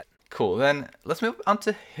all I got. Cool. Then let's move on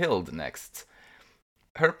to Hild next.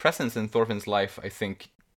 Her presence in Thorfinn's life, I think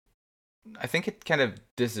it kind of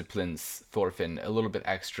disciplines Thorfinn a little bit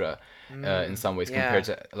extra, in some ways compared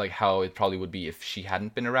Yeah. to like how it probably would be if she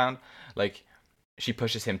hadn't been around. Like she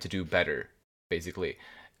pushes him to do better, basically,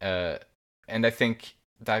 uh, and I think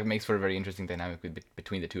that makes for a very interesting dynamic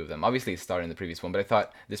between the two of them. Obviously, it started in the previous one, but I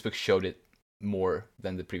thought this book showed it more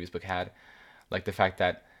than the previous book had. Like the fact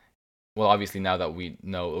that, well, obviously now that we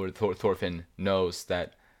know, or Thorfinn knows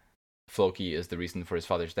that Floki is the reason for his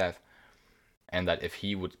father's death, and that if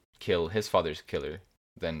he would kill his father's killer,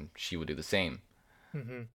 then she would do the same.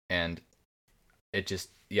 Hmm. And it just,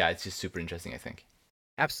 yeah, it's just super interesting, I think.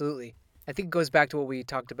 Absolutely. I think it goes back to what we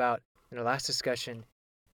talked about in our last discussion.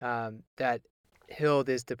 that Hild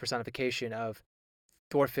is the personification of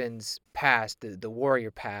Thorfinn's past, the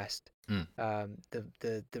warrior past,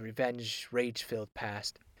 the revenge, rage-filled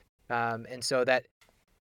past, and so that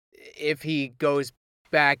if he goes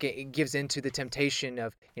back and gives into the temptation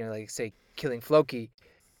of, like say killing Floki,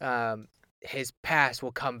 his past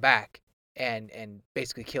will come back and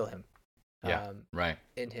basically kill him. Right.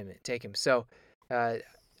 In him and take him. So, I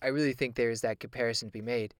really think there's that comparison to be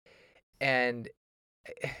made, and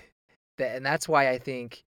that's why I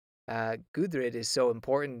think Gudrid is so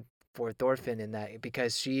important for Thorfinn in that,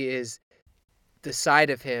 because she is the side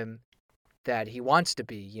of him that he wants to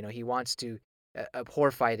be. He wants to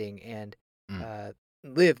abhor fighting and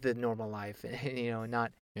live the normal life, and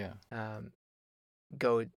not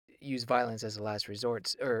go use violence as the last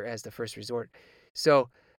resort or as the first resort. So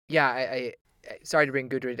yeah, I sorry to bring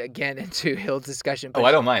Gudrid again into Hild's discussion. But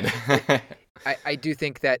I don't mind. I do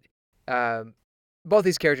think that both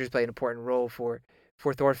these characters play an important role for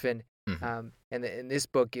Thorfinn. And in this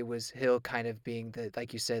book, it was Hild kind of being the,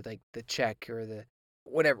 like you said, like the check or the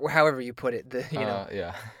whatever, however you put it,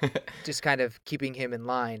 just kind of keeping him in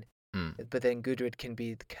line. But then Gudrid can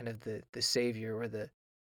be kind of the savior or the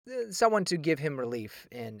someone to give him relief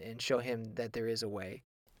and show him that there is a way.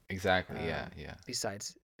 Exactly. Yeah.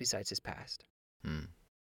 Besides his past.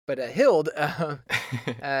 But Hild,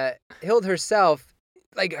 Hild herself,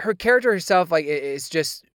 like her character herself, like is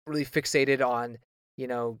just really fixated on,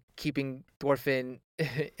 keeping Thorfinn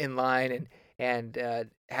in line and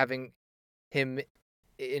having him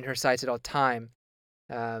in her sights at all time.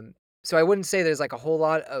 So I wouldn't say there's like a whole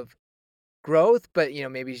lot of growth, but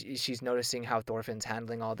maybe she's noticing how Thorfinn's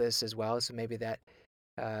handling all this as well. So maybe that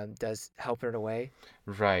does help her in a way.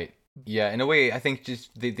 Right. Yeah, in a way, I think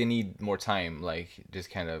just they need more time, like just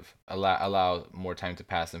kind of allow more time to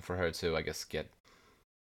pass and for her to, I guess, get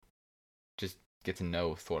to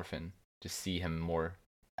know Thorfinn, just see him more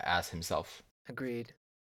as himself. Agreed.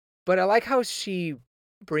 But I like how she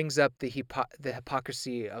brings up the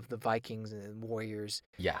hypocrisy of the Vikings and warriors.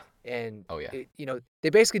 Yeah. And they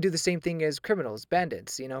basically do the same thing as criminals,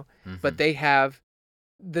 bandits, but they have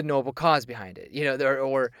the noble cause behind it,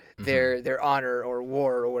 their honor or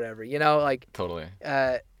war or whatever, like totally.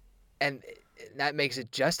 And that makes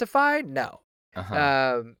it justified? No.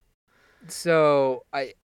 Uh-huh. So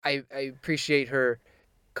I appreciate her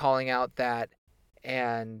calling out that,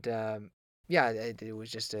 and it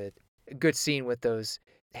was just a good scene with those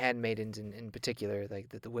handmaidens in particular, like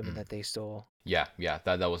the women that they stole. Yeah,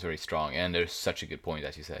 that was very strong, and there's such a good point,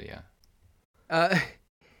 as you said. Yeah.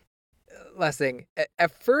 Last thing.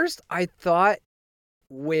 At first, I thought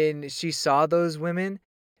when she saw those women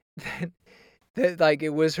that like it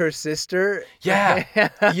was her sister. Yeah,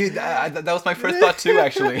 that was my first thought too,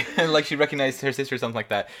 actually. Like she recognized her sister or something like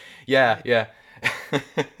that. Yeah.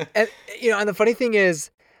 And and the funny thing is,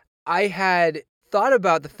 I had thought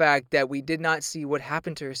about the fact that we did not see what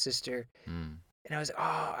happened to her sister, and I was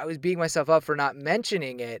I was beating myself up for not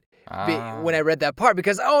mentioning it. When I read that part,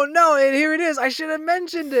 because here it is, I should have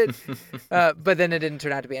mentioned it. But then it didn't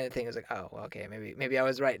turn out to be anything. I was like, okay, maybe I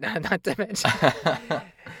was right not to mention it.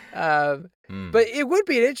 But it would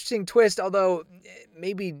be an interesting twist, although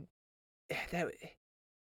maybe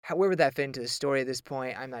where would that fit into the story at this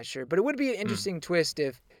point, I'm not sure, but it would be an interesting twist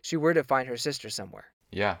if she were to find her sister somewhere.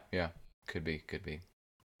 Yeah, could be.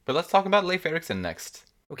 But let's talk about Leif Erikson next.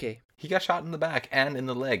 Okay. He got shot in the back and in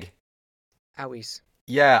the leg. Owies.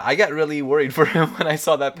 Yeah, I got really worried for him when I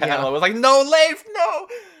saw that panel. Yeah. I was like, no, Leif,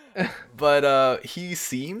 no! But he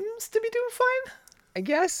seems to be doing fine. I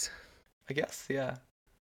guess, yeah.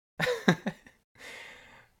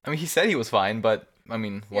 I mean, he said he was fine, but, I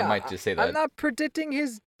mean, one might just say that. I'm not predicting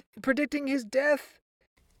his death,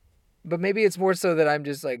 but maybe it's more so that I'm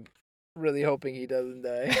just, like, really hoping he doesn't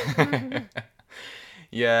die.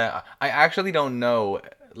 Yeah, I actually don't know,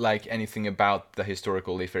 like, anything about the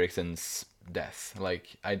historical Leif Erikson's death.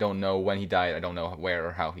 Like, I don't know when he died. I don't know where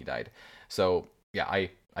or how he died. So yeah, I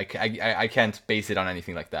can't base it on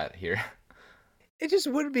anything like that here. It just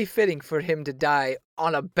wouldn't be fitting for him to die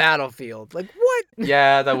on a battlefield. Like, what?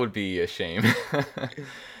 Yeah, that would be a shame.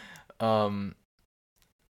 I'm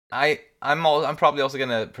probably also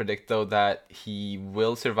gonna predict though that he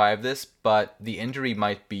will survive this, but the injury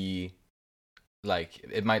might be like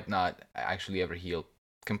it might not actually ever heal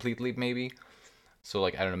completely, maybe. So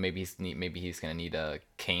like I don't know, maybe he's gonna need a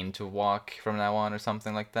cane to walk from now on or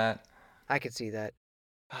something like that. I could see that.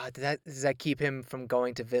 Does that keep him from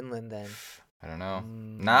going to Vinland then? I don't know.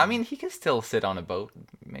 Nah, I mean he can still sit on a boat,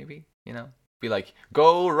 maybe. Be like,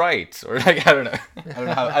 go right, or like I don't know.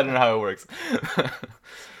 I don't know how it works.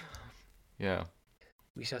 Yeah.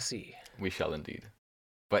 We shall see. We shall indeed.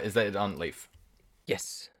 But is that it on Leif?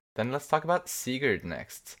 Yes. Then let's talk about Sigurd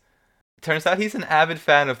next. Turns out he's an avid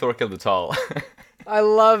fan of Thorkild the Tall. I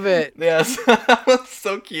love it. Yes, that was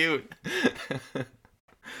so cute.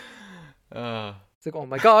 It's like, oh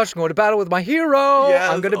my gosh, I'm going to battle with my hero.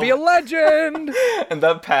 Yes, I'm going to be a legend. And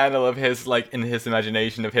that panel of his, like, in his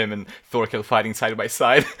imagination of him and Thorkild fighting side by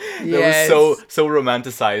side, Yes. that was so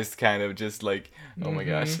romanticized, kind of, just like, oh my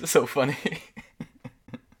gosh, so funny.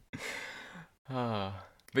 But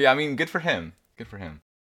yeah, I mean, good for him. Good for him.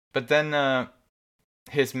 But then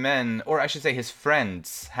his men, or I should say his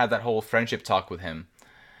friends, had that whole friendship talk with him.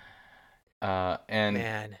 And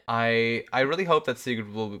Man. I really hope that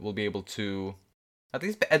Sigurd will be able to at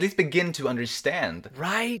least begin to understand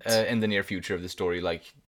Right. in the near future of the story,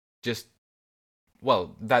 like just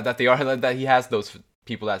that they are that he has those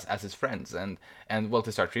people as his friends, and well,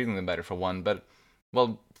 to start treating them better for one, but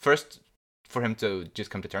well, first for him to just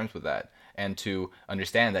come to terms with that and to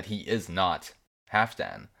understand that he is not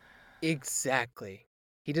Halfdan. Exactly.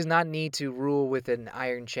 He does not need to rule with an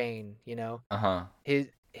iron chain, you know?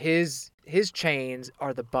 His chains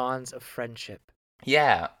are the bonds of friendship.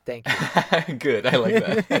 Yeah. Thank you. Good. I like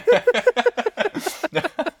that.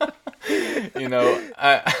 You know,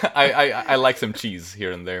 I like some cheese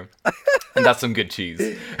here and there, and that's some good cheese.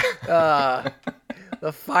 The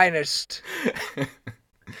finest,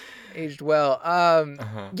 aged well.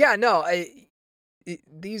 Yeah, no,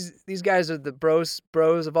 these guys are the bros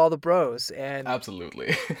of all the bros, and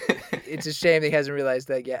absolutely. it's a shame that he hasn't realized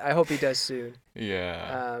that yet. I hope he does soon.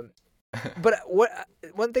 Yeah. But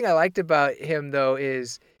one thing I liked about him though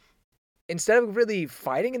is, instead of really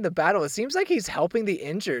fighting in the battle, it seems like he's helping the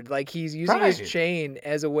injured. Like he's using his chain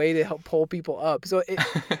as a way to help pull people up. So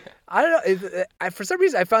I don't know. For some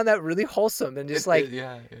reason, I found that really wholesome and just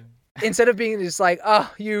yeah. Instead of being just like,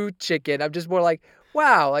 oh, you chicken, I'm just more like,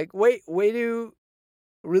 wow, like way to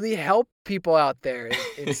really help people out there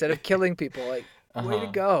instead of killing people. Like, way to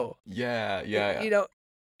go. Yeah. You know,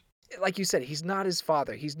 like you said, he's not his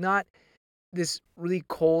father. He's not this really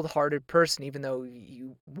cold-hearted person, even though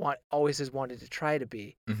you always has wanted to try to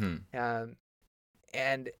be. Mm-hmm.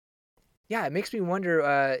 And yeah, it makes me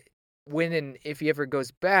wonder when and if he ever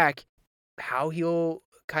goes back, how he'll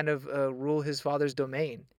kind of rule his father's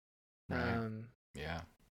domain. Right. Yeah.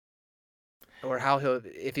 Or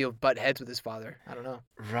if he'll butt heads with his father. I don't know.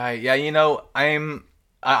 Right. Yeah. You know,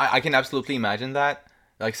 I can absolutely imagine that,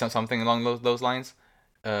 like something along those lines.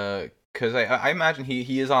 Because I imagine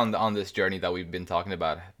he is on this journey that we've been talking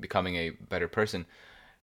about, becoming a better person,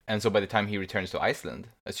 and so by the time he returns to Iceland,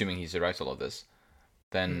 assuming he survives all of this,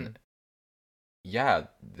 then yeah,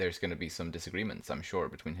 there's gonna be some disagreements, I'm sure,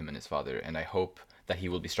 between him and his father, and I hope that he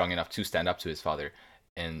will be strong enough to stand up to his father,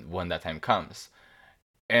 and when that time comes.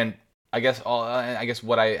 And I guess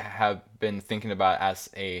what I have been thinking about as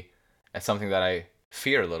something that I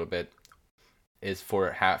fear a little bit is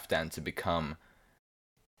for Halfdan to become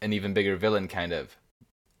an even bigger villain, kind of,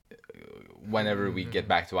 whenever we get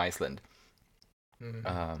back to Iceland.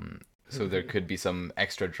 So there could be some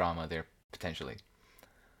extra drama there, potentially.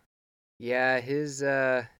 Yeah, his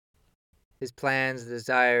plans,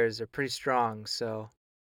 desires are pretty strong, so...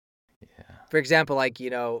 Yeah. For example, like, you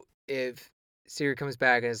know, if Sigurd comes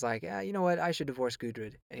back and is like, yeah, you know what, I should divorce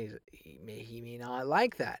Gudrid, and he may not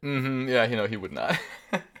like that. Yeah, you know, he would not.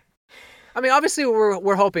 I mean, obviously,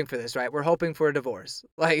 we're hoping for this, right? We're hoping for a divorce.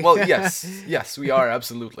 Like, well, yes, we are,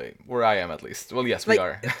 absolutely. Where I am, at least. Well, yes, we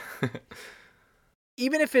are.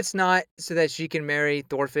 Even if it's not so that she can marry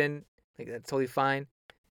Thorfinn, like, that's totally fine.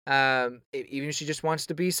 Even if she just wants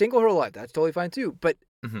to be single her whole life, that's totally fine too. But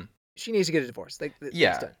she needs to get a divorce. Like,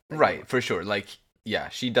 yeah, it's done. right, for sure. Like, yeah,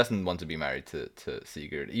 she doesn't want to be married to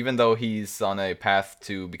Sigurd, even though he's on a path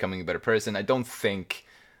to becoming a better person. I don't think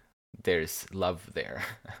there's love there.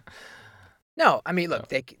 No, I mean, look,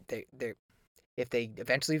 they if they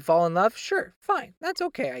eventually fall in love, sure, fine, that's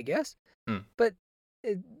okay, I guess. But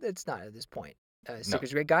it's not at this point.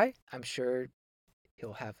 Sigurd's a great guy. I'm sure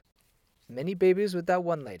he'll have many babies with that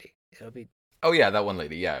one lady. It'll be. Oh yeah, that one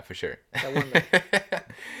lady. Yeah, for sure. That one lady.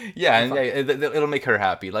 Yeah, and it'll make her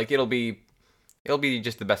happy. Like it'll be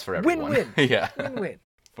just the best for everyone. Win-win. Yeah. Win-win.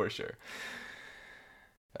 For sure.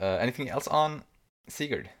 Anything else on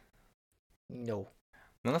Sigurd? No.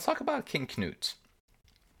 Then let's talk about King Knut.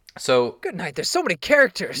 So good night. There's so many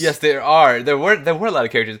characters. Yes, there are. There were a lot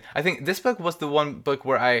of characters. I think this book was the one book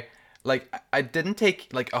where I didn't take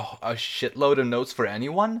like a shitload of notes for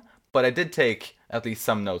anyone, but I did take at least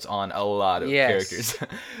some notes on a lot of characters.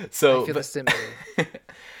 So I feel the similar.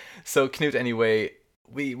 So Knut, anyway,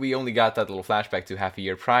 we only got that little flashback to half a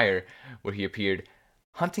year prior, where he appeared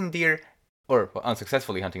hunting deer or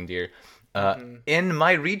unsuccessfully hunting deer in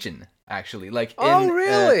my region, actually. Like Oh, in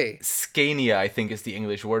really? Scania, I think is the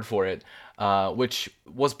English word for it, which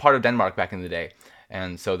was part of Denmark back in the day.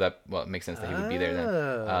 And so that, well, it makes sense that he would be there then.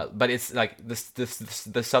 Oh. But it's like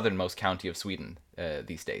the southernmost county of Sweden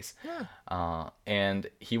these days. Yeah. And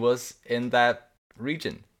he was in that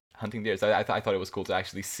region hunting deer. So I thought it was cool to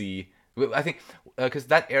actually see. I think because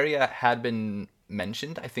that area had been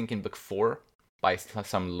mentioned, I think in book 4 by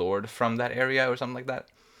some lord from that area or something like that.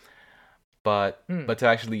 But to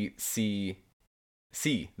actually see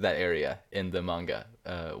that area in the manga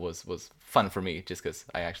was fun for me, just because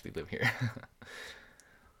I actually live here.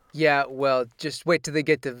 Yeah, well, just wait till they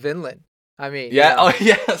get to Vinland. I mean, yeah. Oh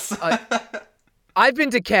yes. I've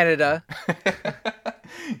been to Canada.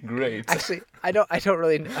 Great. Actually, I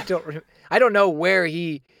don't know where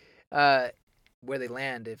where they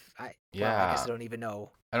land. I guess I don't even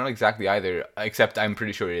know. I don't know exactly either, except I'm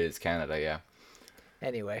pretty sure it is Canada. Yeah.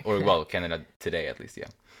 Anyway. Or well, Canada today at least. Yeah.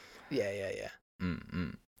 Yeah.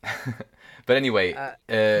 Mm-mm. But anyway,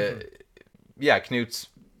 yeah, Knut,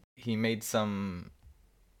 he made some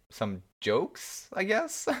jokes, I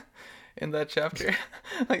guess, in that chapter.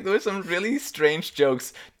 Like there were some really strange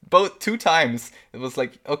jokes, both 2 times. It was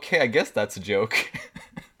like, okay, I guess that's a joke.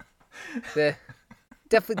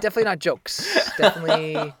 Definitely not jokes.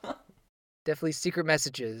 Definitely secret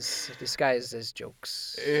messages disguised as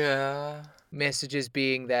jokes. Yeah. Messages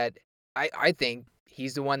being that I think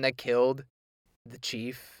he's the one that killed the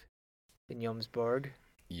chief in Jomsborg.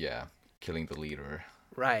 Yeah, killing the leader.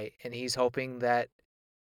 Right, and he's hoping that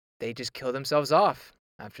they just kill themselves off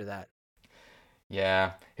after that.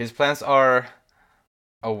 Yeah, his plans are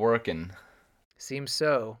working. Seems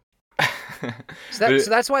so. So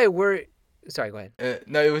that's why we're... Sorry, go ahead.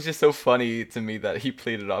 No, it was just so funny to me that he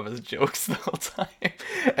played it off as jokes the whole time,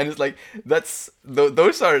 and it's like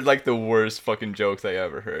those are like the worst fucking jokes I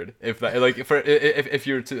ever heard. If that like if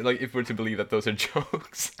you're to like if we're to believe that those are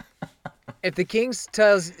jokes. If the king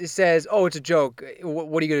says, "Oh, it's a joke,"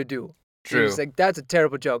 what are you gonna do? True. It's like that's a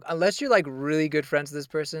terrible joke. Unless you're like really good friends with this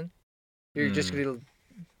person, you're just gonna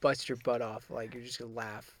bust your butt off. Like you're just gonna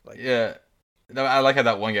laugh. Like yeah. No, I like how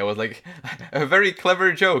that one guy was like, a very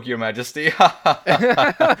clever joke, Your Majesty.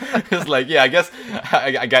 It's like, yeah, I guess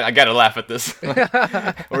I gotta laugh at this,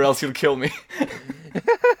 or else you'll kill me.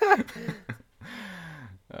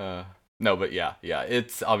 No, but yeah,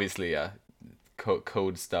 it's obviously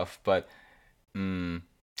code stuff, but man,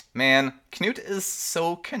 Knut is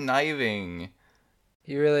so conniving.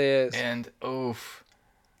 He really is. And oof.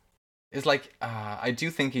 It's like I do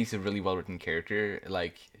think he's a really well written character,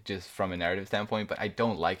 like just from a narrative standpoint. But I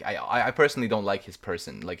don't like I personally don't like his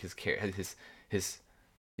person, like his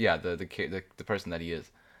yeah the person that he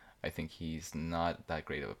is. I think he's not that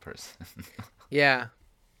great of a person. Yeah,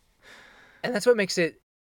 and that's what makes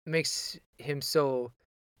him so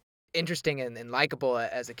interesting and likable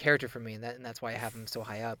as a character for me, and that's why I have him so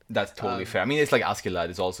high up. That's totally fair. I mean, it's like Askeladd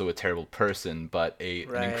is also a terrible person, but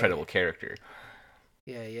an incredible character.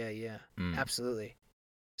 Yeah. Absolutely.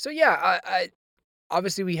 So yeah, I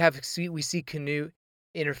obviously we see Canute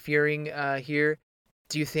interfering here.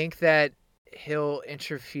 Do you think that he'll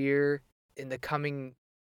interfere in the coming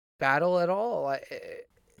battle at all?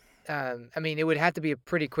 I mean, it would have to be a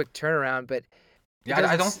pretty quick turnaround, but yeah,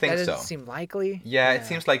 I don't think so. That doesn't seem likely. Yeah, it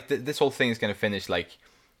seems like this whole thing is gonna finish like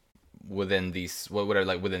within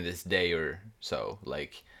within this day or so,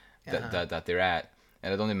 like that they're at.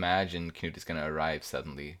 And I don't imagine Knut is gonna arrive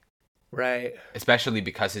suddenly. Right. Especially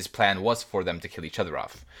because his plan was for them to kill each other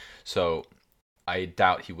off. So I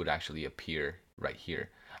doubt he would actually appear right here.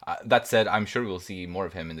 That said, I'm sure we'll see more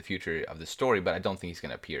of him in the future of the story, but I don't think he's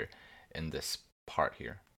gonna appear in this part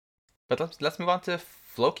here. But let's move on to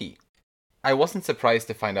Floki. I wasn't surprised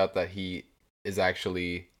to find out that he is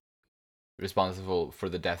actually responsible for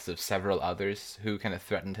the deaths of several others who kind of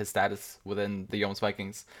threatened his status within the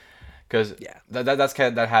Jomsvikings. Because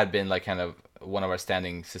that had been like kind of one of our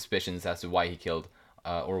standing suspicions as to why he killed,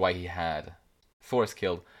 or why he had Thors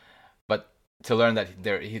killed. But to learn that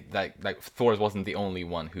Thors wasn't the only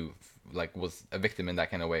one who like was a victim in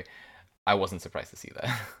that kind of way, I wasn't surprised to see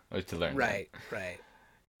that or to learn. Right.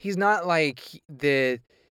 He's not like the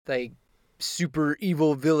super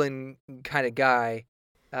evil villain kind of guy.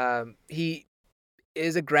 He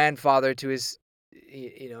is a grandfather to his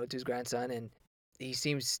to his grandson, and he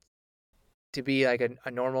seems to be like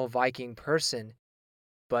a normal Viking person,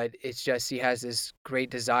 but it's just he has this great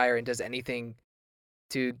desire and does anything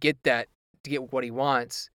to get what he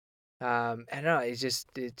wants. I don't know. It's just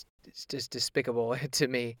despicable to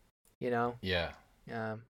me, Yeah.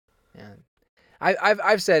 Yeah.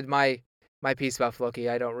 I've said my piece about Floki.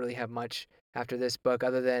 I don't really have much after this book,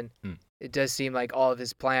 other than it does seem like all of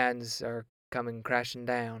his plans are coming crashing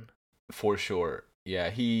down. For sure. Yeah,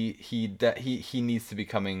 he needs to be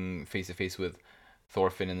coming face to face with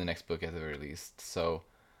Thorfinn in the next book at the very least. So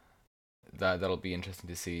that'll be interesting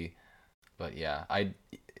to see. But yeah, I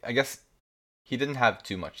guess he didn't have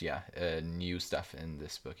too much new stuff in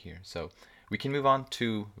this book here. So we can move on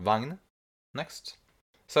to Vagn next.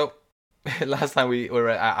 So last time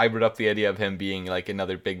I brought up the idea of him being like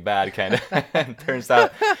another big bad kind of. And turns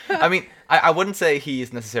out, I mean, I wouldn't say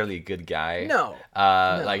he's necessarily a good guy. No.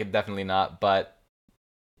 Like definitely not. But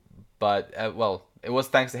well, it was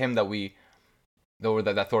thanks to him that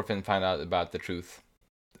that Thorfinn found out about the truth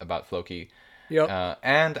about Floki. Yep.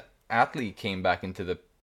 And Atli came back into the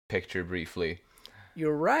picture briefly.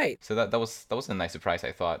 You're right. So that was a nice surprise,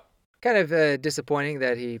 I thought. Kind of disappointing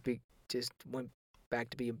that he just went back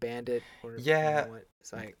to be a bandit. Or, yeah.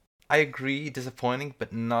 It's like, I agree, disappointing,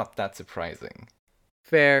 but not that surprising.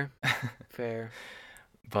 Fair.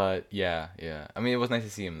 But yeah. I mean, it was nice to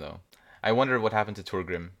see him though. I wonder what happened to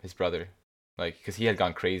Torgrim, his brother. Like, because he had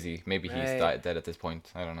gone crazy. Maybe he's dead at this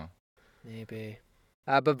point. I don't know. Maybe.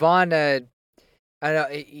 But Vaughn, I don't know,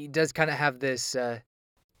 he does kind of have this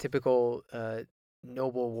typical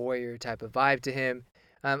noble warrior type of vibe to him.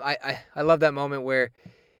 I love that moment where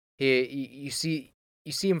you see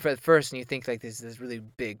him for the first and you think like this really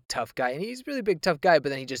big tough guy, and he's a really big tough guy, but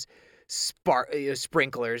then he just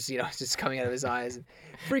sprinklers, just coming out of his eyes, and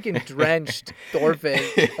freaking drenched Thorfinn.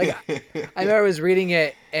 Like I remember I was reading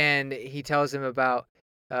it, and he tells him about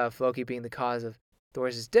Floki being the cause of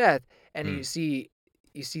Thor's death, and you see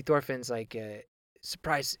Thorfinn's like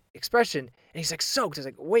surprised expression, and he's like soaked. I was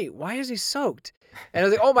like, wait, why is he soaked? And I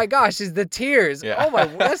was like, oh my gosh, it's the tears. Yeah. Oh my,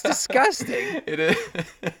 that's disgusting. It is.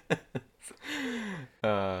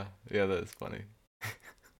 Yeah, that is funny.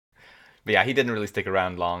 But yeah, he didn't really stick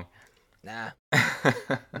around long. Nah.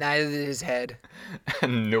 Neither did his head.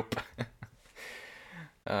 Nope.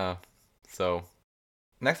 So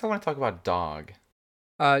next I want to talk about Dog.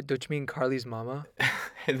 Don't you mean Carly's mama?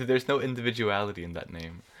 There's no individuality in that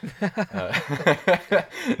name.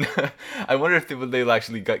 I wonder if they'll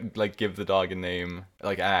actually give the dog a name,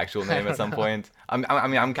 like an actual name at some point.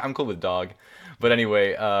 I'm cool with Dog, but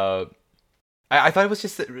anyway, I thought it was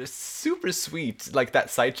just super sweet, like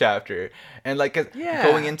that side chapter, and like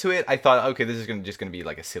going into it, I thought, okay, this is just gonna be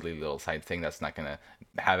like a silly little side thing that's not gonna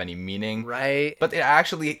have any meaning, right? But it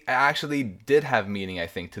actually did have meaning, I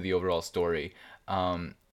think, to the overall story.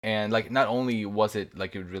 And like not only was it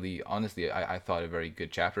like it really, honestly, I thought a very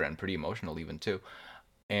good chapter and pretty emotional even too,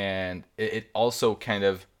 and it also kind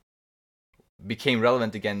of became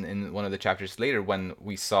relevant again in one of the chapters later when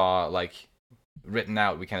we saw like written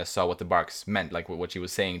out, we kind of saw what the barks meant, like what she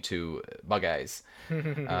was saying to Bug Eyes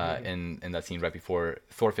in that scene right before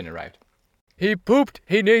Thorfinn arrived. He pooped.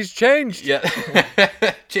 He needs changed. Yeah,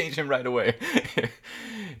 change him right away.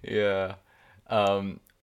 Yeah.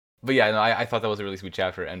 But yeah, no, I thought that was a really sweet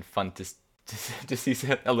chapter and fun to see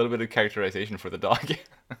a little bit of characterization for the dog.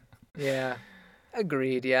 Yeah,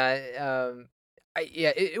 agreed. Yeah,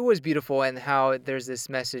 it was beautiful, and how there's this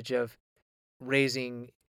message of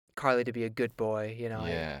raising Carly to be a good boy.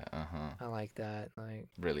 Yeah. I like that. Like,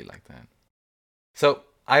 really like that. So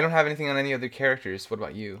I don't have anything on any other characters. What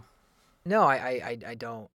about you? No, I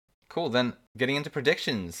don't. Cool. Then getting into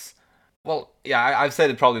predictions. Well, yeah, I've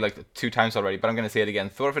said it probably like 2 times already, but I'm going to say it again.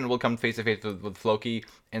 Thorfinn will come face to face with Floki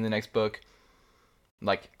in the next book,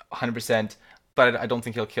 like 100%. But I don't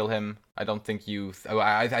think he'll kill him. I don't think you.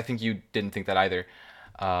 I think you didn't think that either.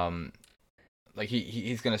 Like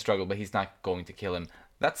he's going to struggle, but he's not going to kill him.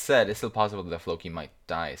 That said, it's still possible that Floki might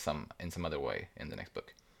die in some other way in the next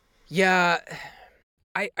book. Yeah,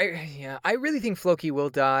 I really think Floki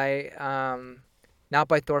will die. Not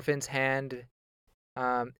by Thorfinn's hand.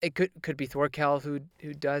 It could be Thorkel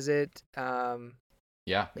who does it.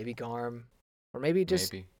 Yeah. Maybe Garm, or maybe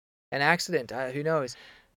just an accident. Who knows?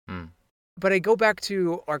 But I go back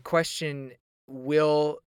to our question: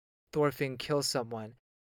 will Thorfinn kill someone?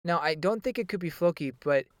 Now, I don't think it could be Floki,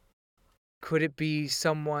 but could it be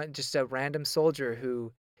someone, just a random soldier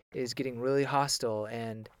who is getting really hostile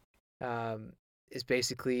and is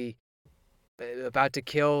basically about to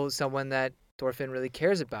kill someone that Thorfinn really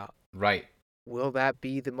cares about? Right. Will that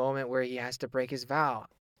be the moment where he has to break his vow?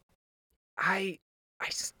 I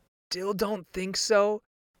still don't think so,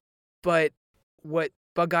 but what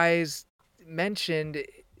Bug Eyes mentioned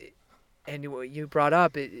and what you brought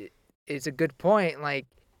up, it's a good point. Like,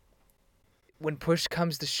 when push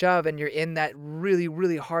comes to shove and you're in that really,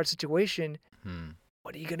 really hard situation,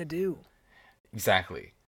 what are you going to do?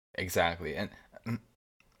 Exactly. And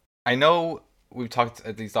I know we've talked,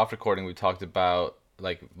 at least off recording, we talked about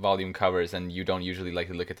like volume covers, and you don't usually like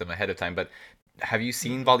to look at them ahead of time. But have you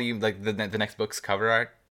seen volume, like the next book's cover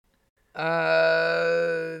art?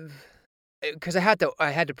 Because I had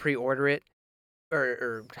to pre-order it,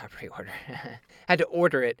 or not pre-order, had to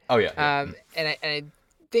order it. Oh yeah. And I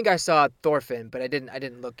think I saw Thorfinn, but I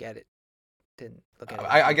didn't look at it. Didn't look at it.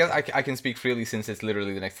 I guess I can speak freely since it's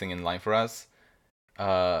literally the next thing in line for us.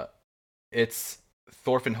 It's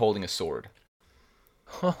Thorfinn holding a sword.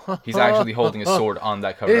 He's actually holding a sword on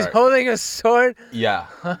that cover. He's holding a sword? Yeah.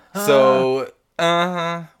 So,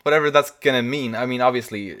 whatever that's gonna mean. I mean,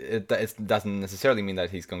 obviously, it doesn't necessarily mean that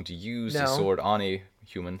he's going to use a sword on a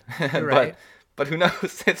human. Right. But who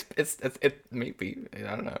knows? It may be.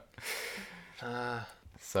 I don't know.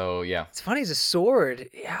 So yeah. It's funny. It's a sword.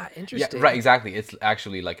 Yeah, interesting. Yeah, right. Exactly. It's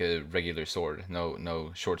actually like a regular sword.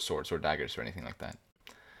 No short swords or daggers or anything like that.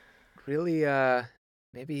 Really,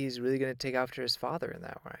 maybe he's really gonna take after his father in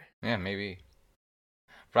that way. Yeah, maybe.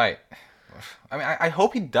 Right. I mean, I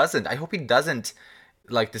hope he doesn't. I hope he doesn't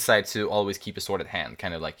like decide to always keep a sword at hand,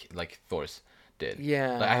 kind of like Thor's did.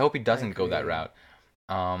 Yeah. Like, I hope he doesn't go that route.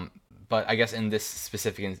 But I guess in this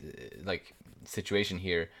specific like situation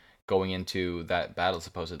here, going into that battle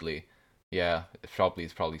supposedly, yeah, it's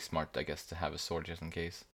probably smart, I guess, to have a sword just in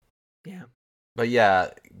case. Yeah. But yeah,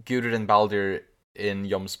 Gudrid and Baldur in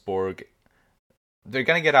Jomsborg, they're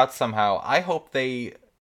gonna get out somehow. I hope they.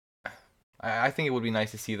 I think it would be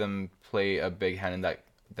nice to see them play a big hand in that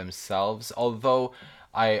themselves. Although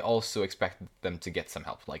I also expect them to get some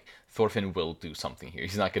help. Like Thorfinn will do something here.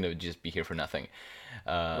 He's not gonna just be here for nothing.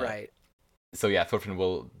 Right. So yeah, Thorfinn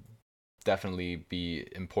will definitely be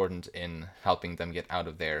important in helping them get out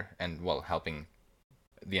of there, and well, helping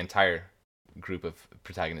the entire group of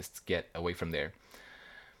protagonists get away from there.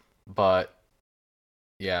 But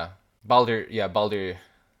yeah, Baldur.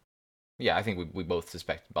 Yeah, I think we both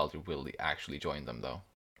suspect Baldur will actually join them though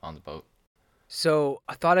on the boat. So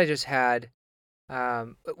a thought I just had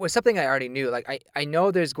was something I already knew. Like I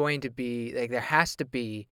know there's going to be, like, there has to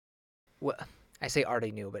be. Well, I say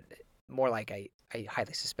already knew, but more like I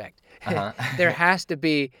highly suspect. There has to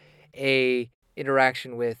be a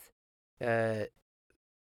interaction with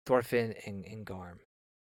Thorfinn and Garm.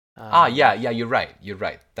 Yeah, you're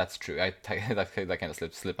right. That's true. That kind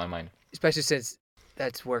of slipped my mind. Especially since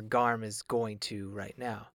that's where Garm is going to right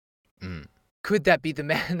now. Mm. Could that be the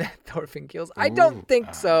man that Thorfinn kills? I don't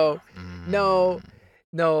think so. No.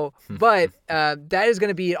 But that is going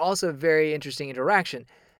to be also a very interesting interaction.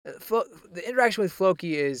 The interaction with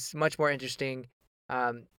Floki is much more interesting.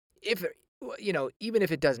 If even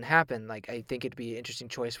if it doesn't happen, like, I think it'd be an interesting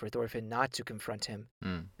choice for Thorfinn not to confront him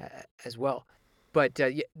as well. But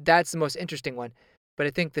that's the most interesting one. But I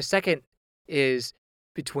think the second is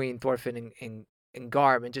between Thorfinn and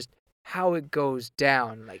Garm, and just how it goes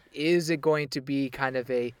down. Like, is it going to be kind of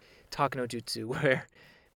a Take no Jutsu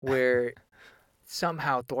where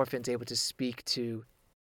somehow Thorfinn's able to speak to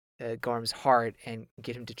Garm's heart and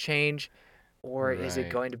get him to change, or is it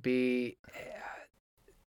going to be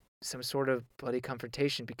some sort of bloody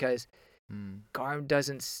confrontation? Because Garm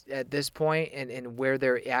doesn't, at this point, and where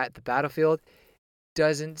they're at the battlefield,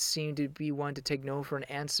 doesn't seem to be one to take no for an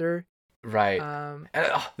answer. Right. And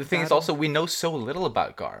the thing is also, we know so little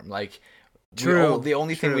about Garm. Like, the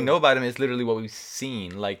only thing we know about him is literally what we've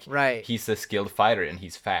seen. Like, he's a skilled fighter and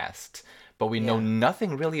he's fast. But we know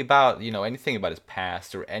nothing really about, anything about his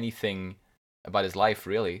past or anything about his life,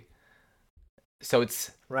 really. So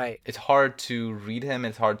it's hard to read him.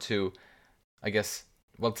 It's hard to, I guess,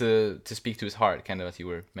 well, to speak to his heart, kind of, as you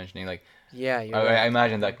were mentioning. Like, I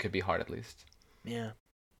imagine that could be hard, at least. Yeah,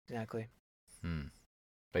 exactly.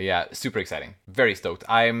 But yeah, super exciting. Very stoked.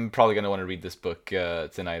 I'm probably gonna want to read this book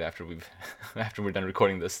tonight after we're done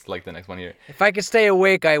recording this, like the next one here. If I can stay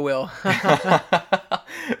awake, I will.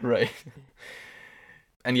 Right.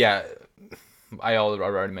 And yeah, I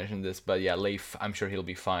already mentioned this, but yeah, Leif, I'm sure he'll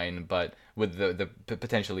be fine. But with the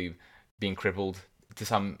potentially being crippled to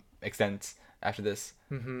some extent after this,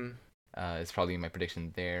 it's probably my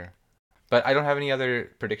prediction there. But I don't have any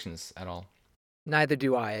other predictions at all. Neither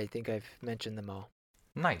do I. I think I've mentioned them all.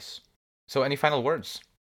 Nice. So, any final words?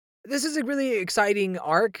 This is a really exciting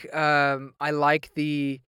arc. I like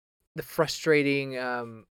the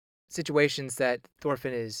frustrating situations that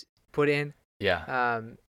Thorfinn is put in. Yeah.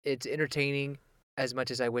 It's entertaining as much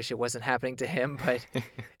as I wish it wasn't happening to him, but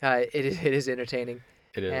it is entertaining.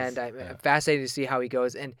 It is. And I'm fascinated to see how he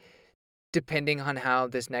goes. And depending on how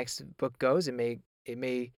this next book goes, it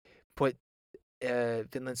may put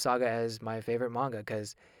Vinland Saga as my favorite manga,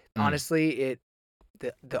 because honestly,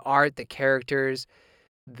 the art, the characters,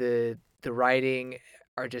 the writing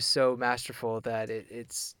are just so masterful that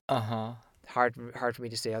it's hard for me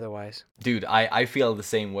to say otherwise. Dude, I feel the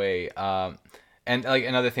same way. And like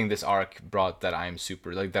another thing this arc brought that I'm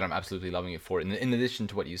super like that I'm absolutely loving it for. In addition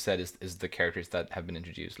to what you said, is the characters that have been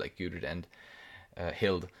introduced, like Gudrid and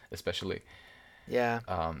Hild especially. Yeah.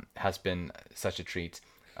 Has been such a treat.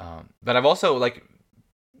 But I've also like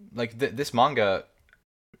this manga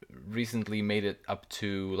recently made it up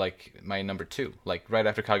to like my number 2, like right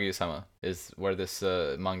after Kaguya-sama is where this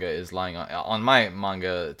manga is lying on my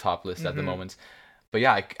manga top list at the moment. But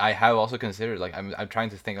yeah, I have also considered, like, I'm trying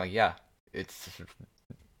to think, like, yeah, it's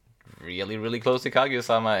really, really close to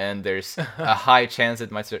Kaguya-sama, and there's a high chance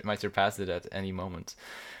it might surpass it at any moment.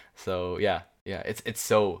 So yeah, it's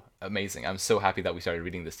so amazing. I'm so happy that we started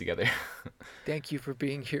reading this together. Thank you for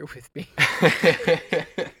being here with me.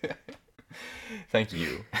 Thank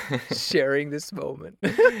you. Sharing this moment.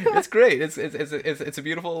 It's great. It's a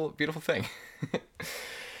beautiful thing.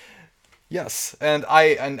 Yes, and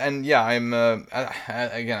I'm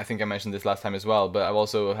again, I think I mentioned this last time as well, but I've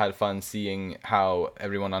also had fun seeing how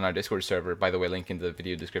everyone on our Discord server, by the way, link in the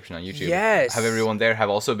video description on YouTube. Yes. Have everyone there have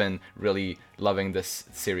also been really loving this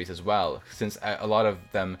series as well, since a lot of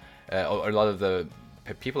them, or a lot of the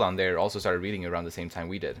people on there also started reading around the same time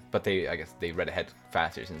we did, but I guess they read ahead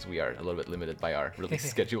faster since we are a little bit limited by our release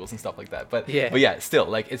schedules and stuff like that. But yeah, still,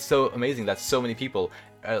 like, it's so amazing that so many people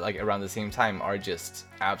like around the same time are just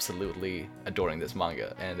absolutely adoring this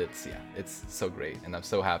manga, and it's so great, and I'm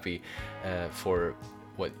so happy for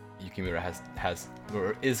what Yukimura has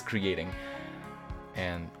or is creating,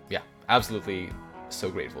 and yeah, absolutely so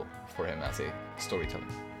grateful for him as a storyteller.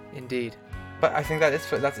 Indeed. But I think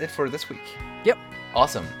that's it for this week. Yep.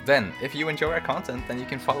 Awesome. Then, if you enjoy our content, then you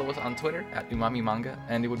can follow us on Twitter at Umami Manga,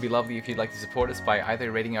 and it would be lovely if you'd like to support us by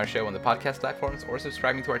either rating our show on the podcast platforms or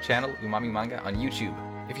subscribing to our channel, Umami Manga, on YouTube.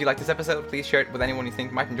 If you like this episode, please share it with anyone you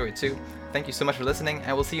think might enjoy it too. Thank you so much for listening,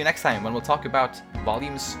 and we'll see you next time when we'll talk about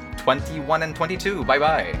volumes 21 and 22.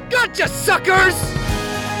 Bye-bye. Gotcha, suckers!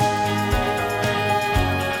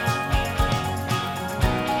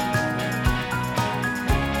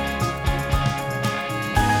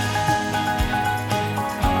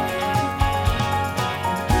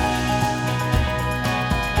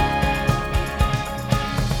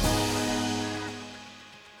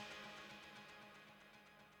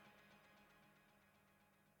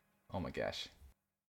 Oh my gosh.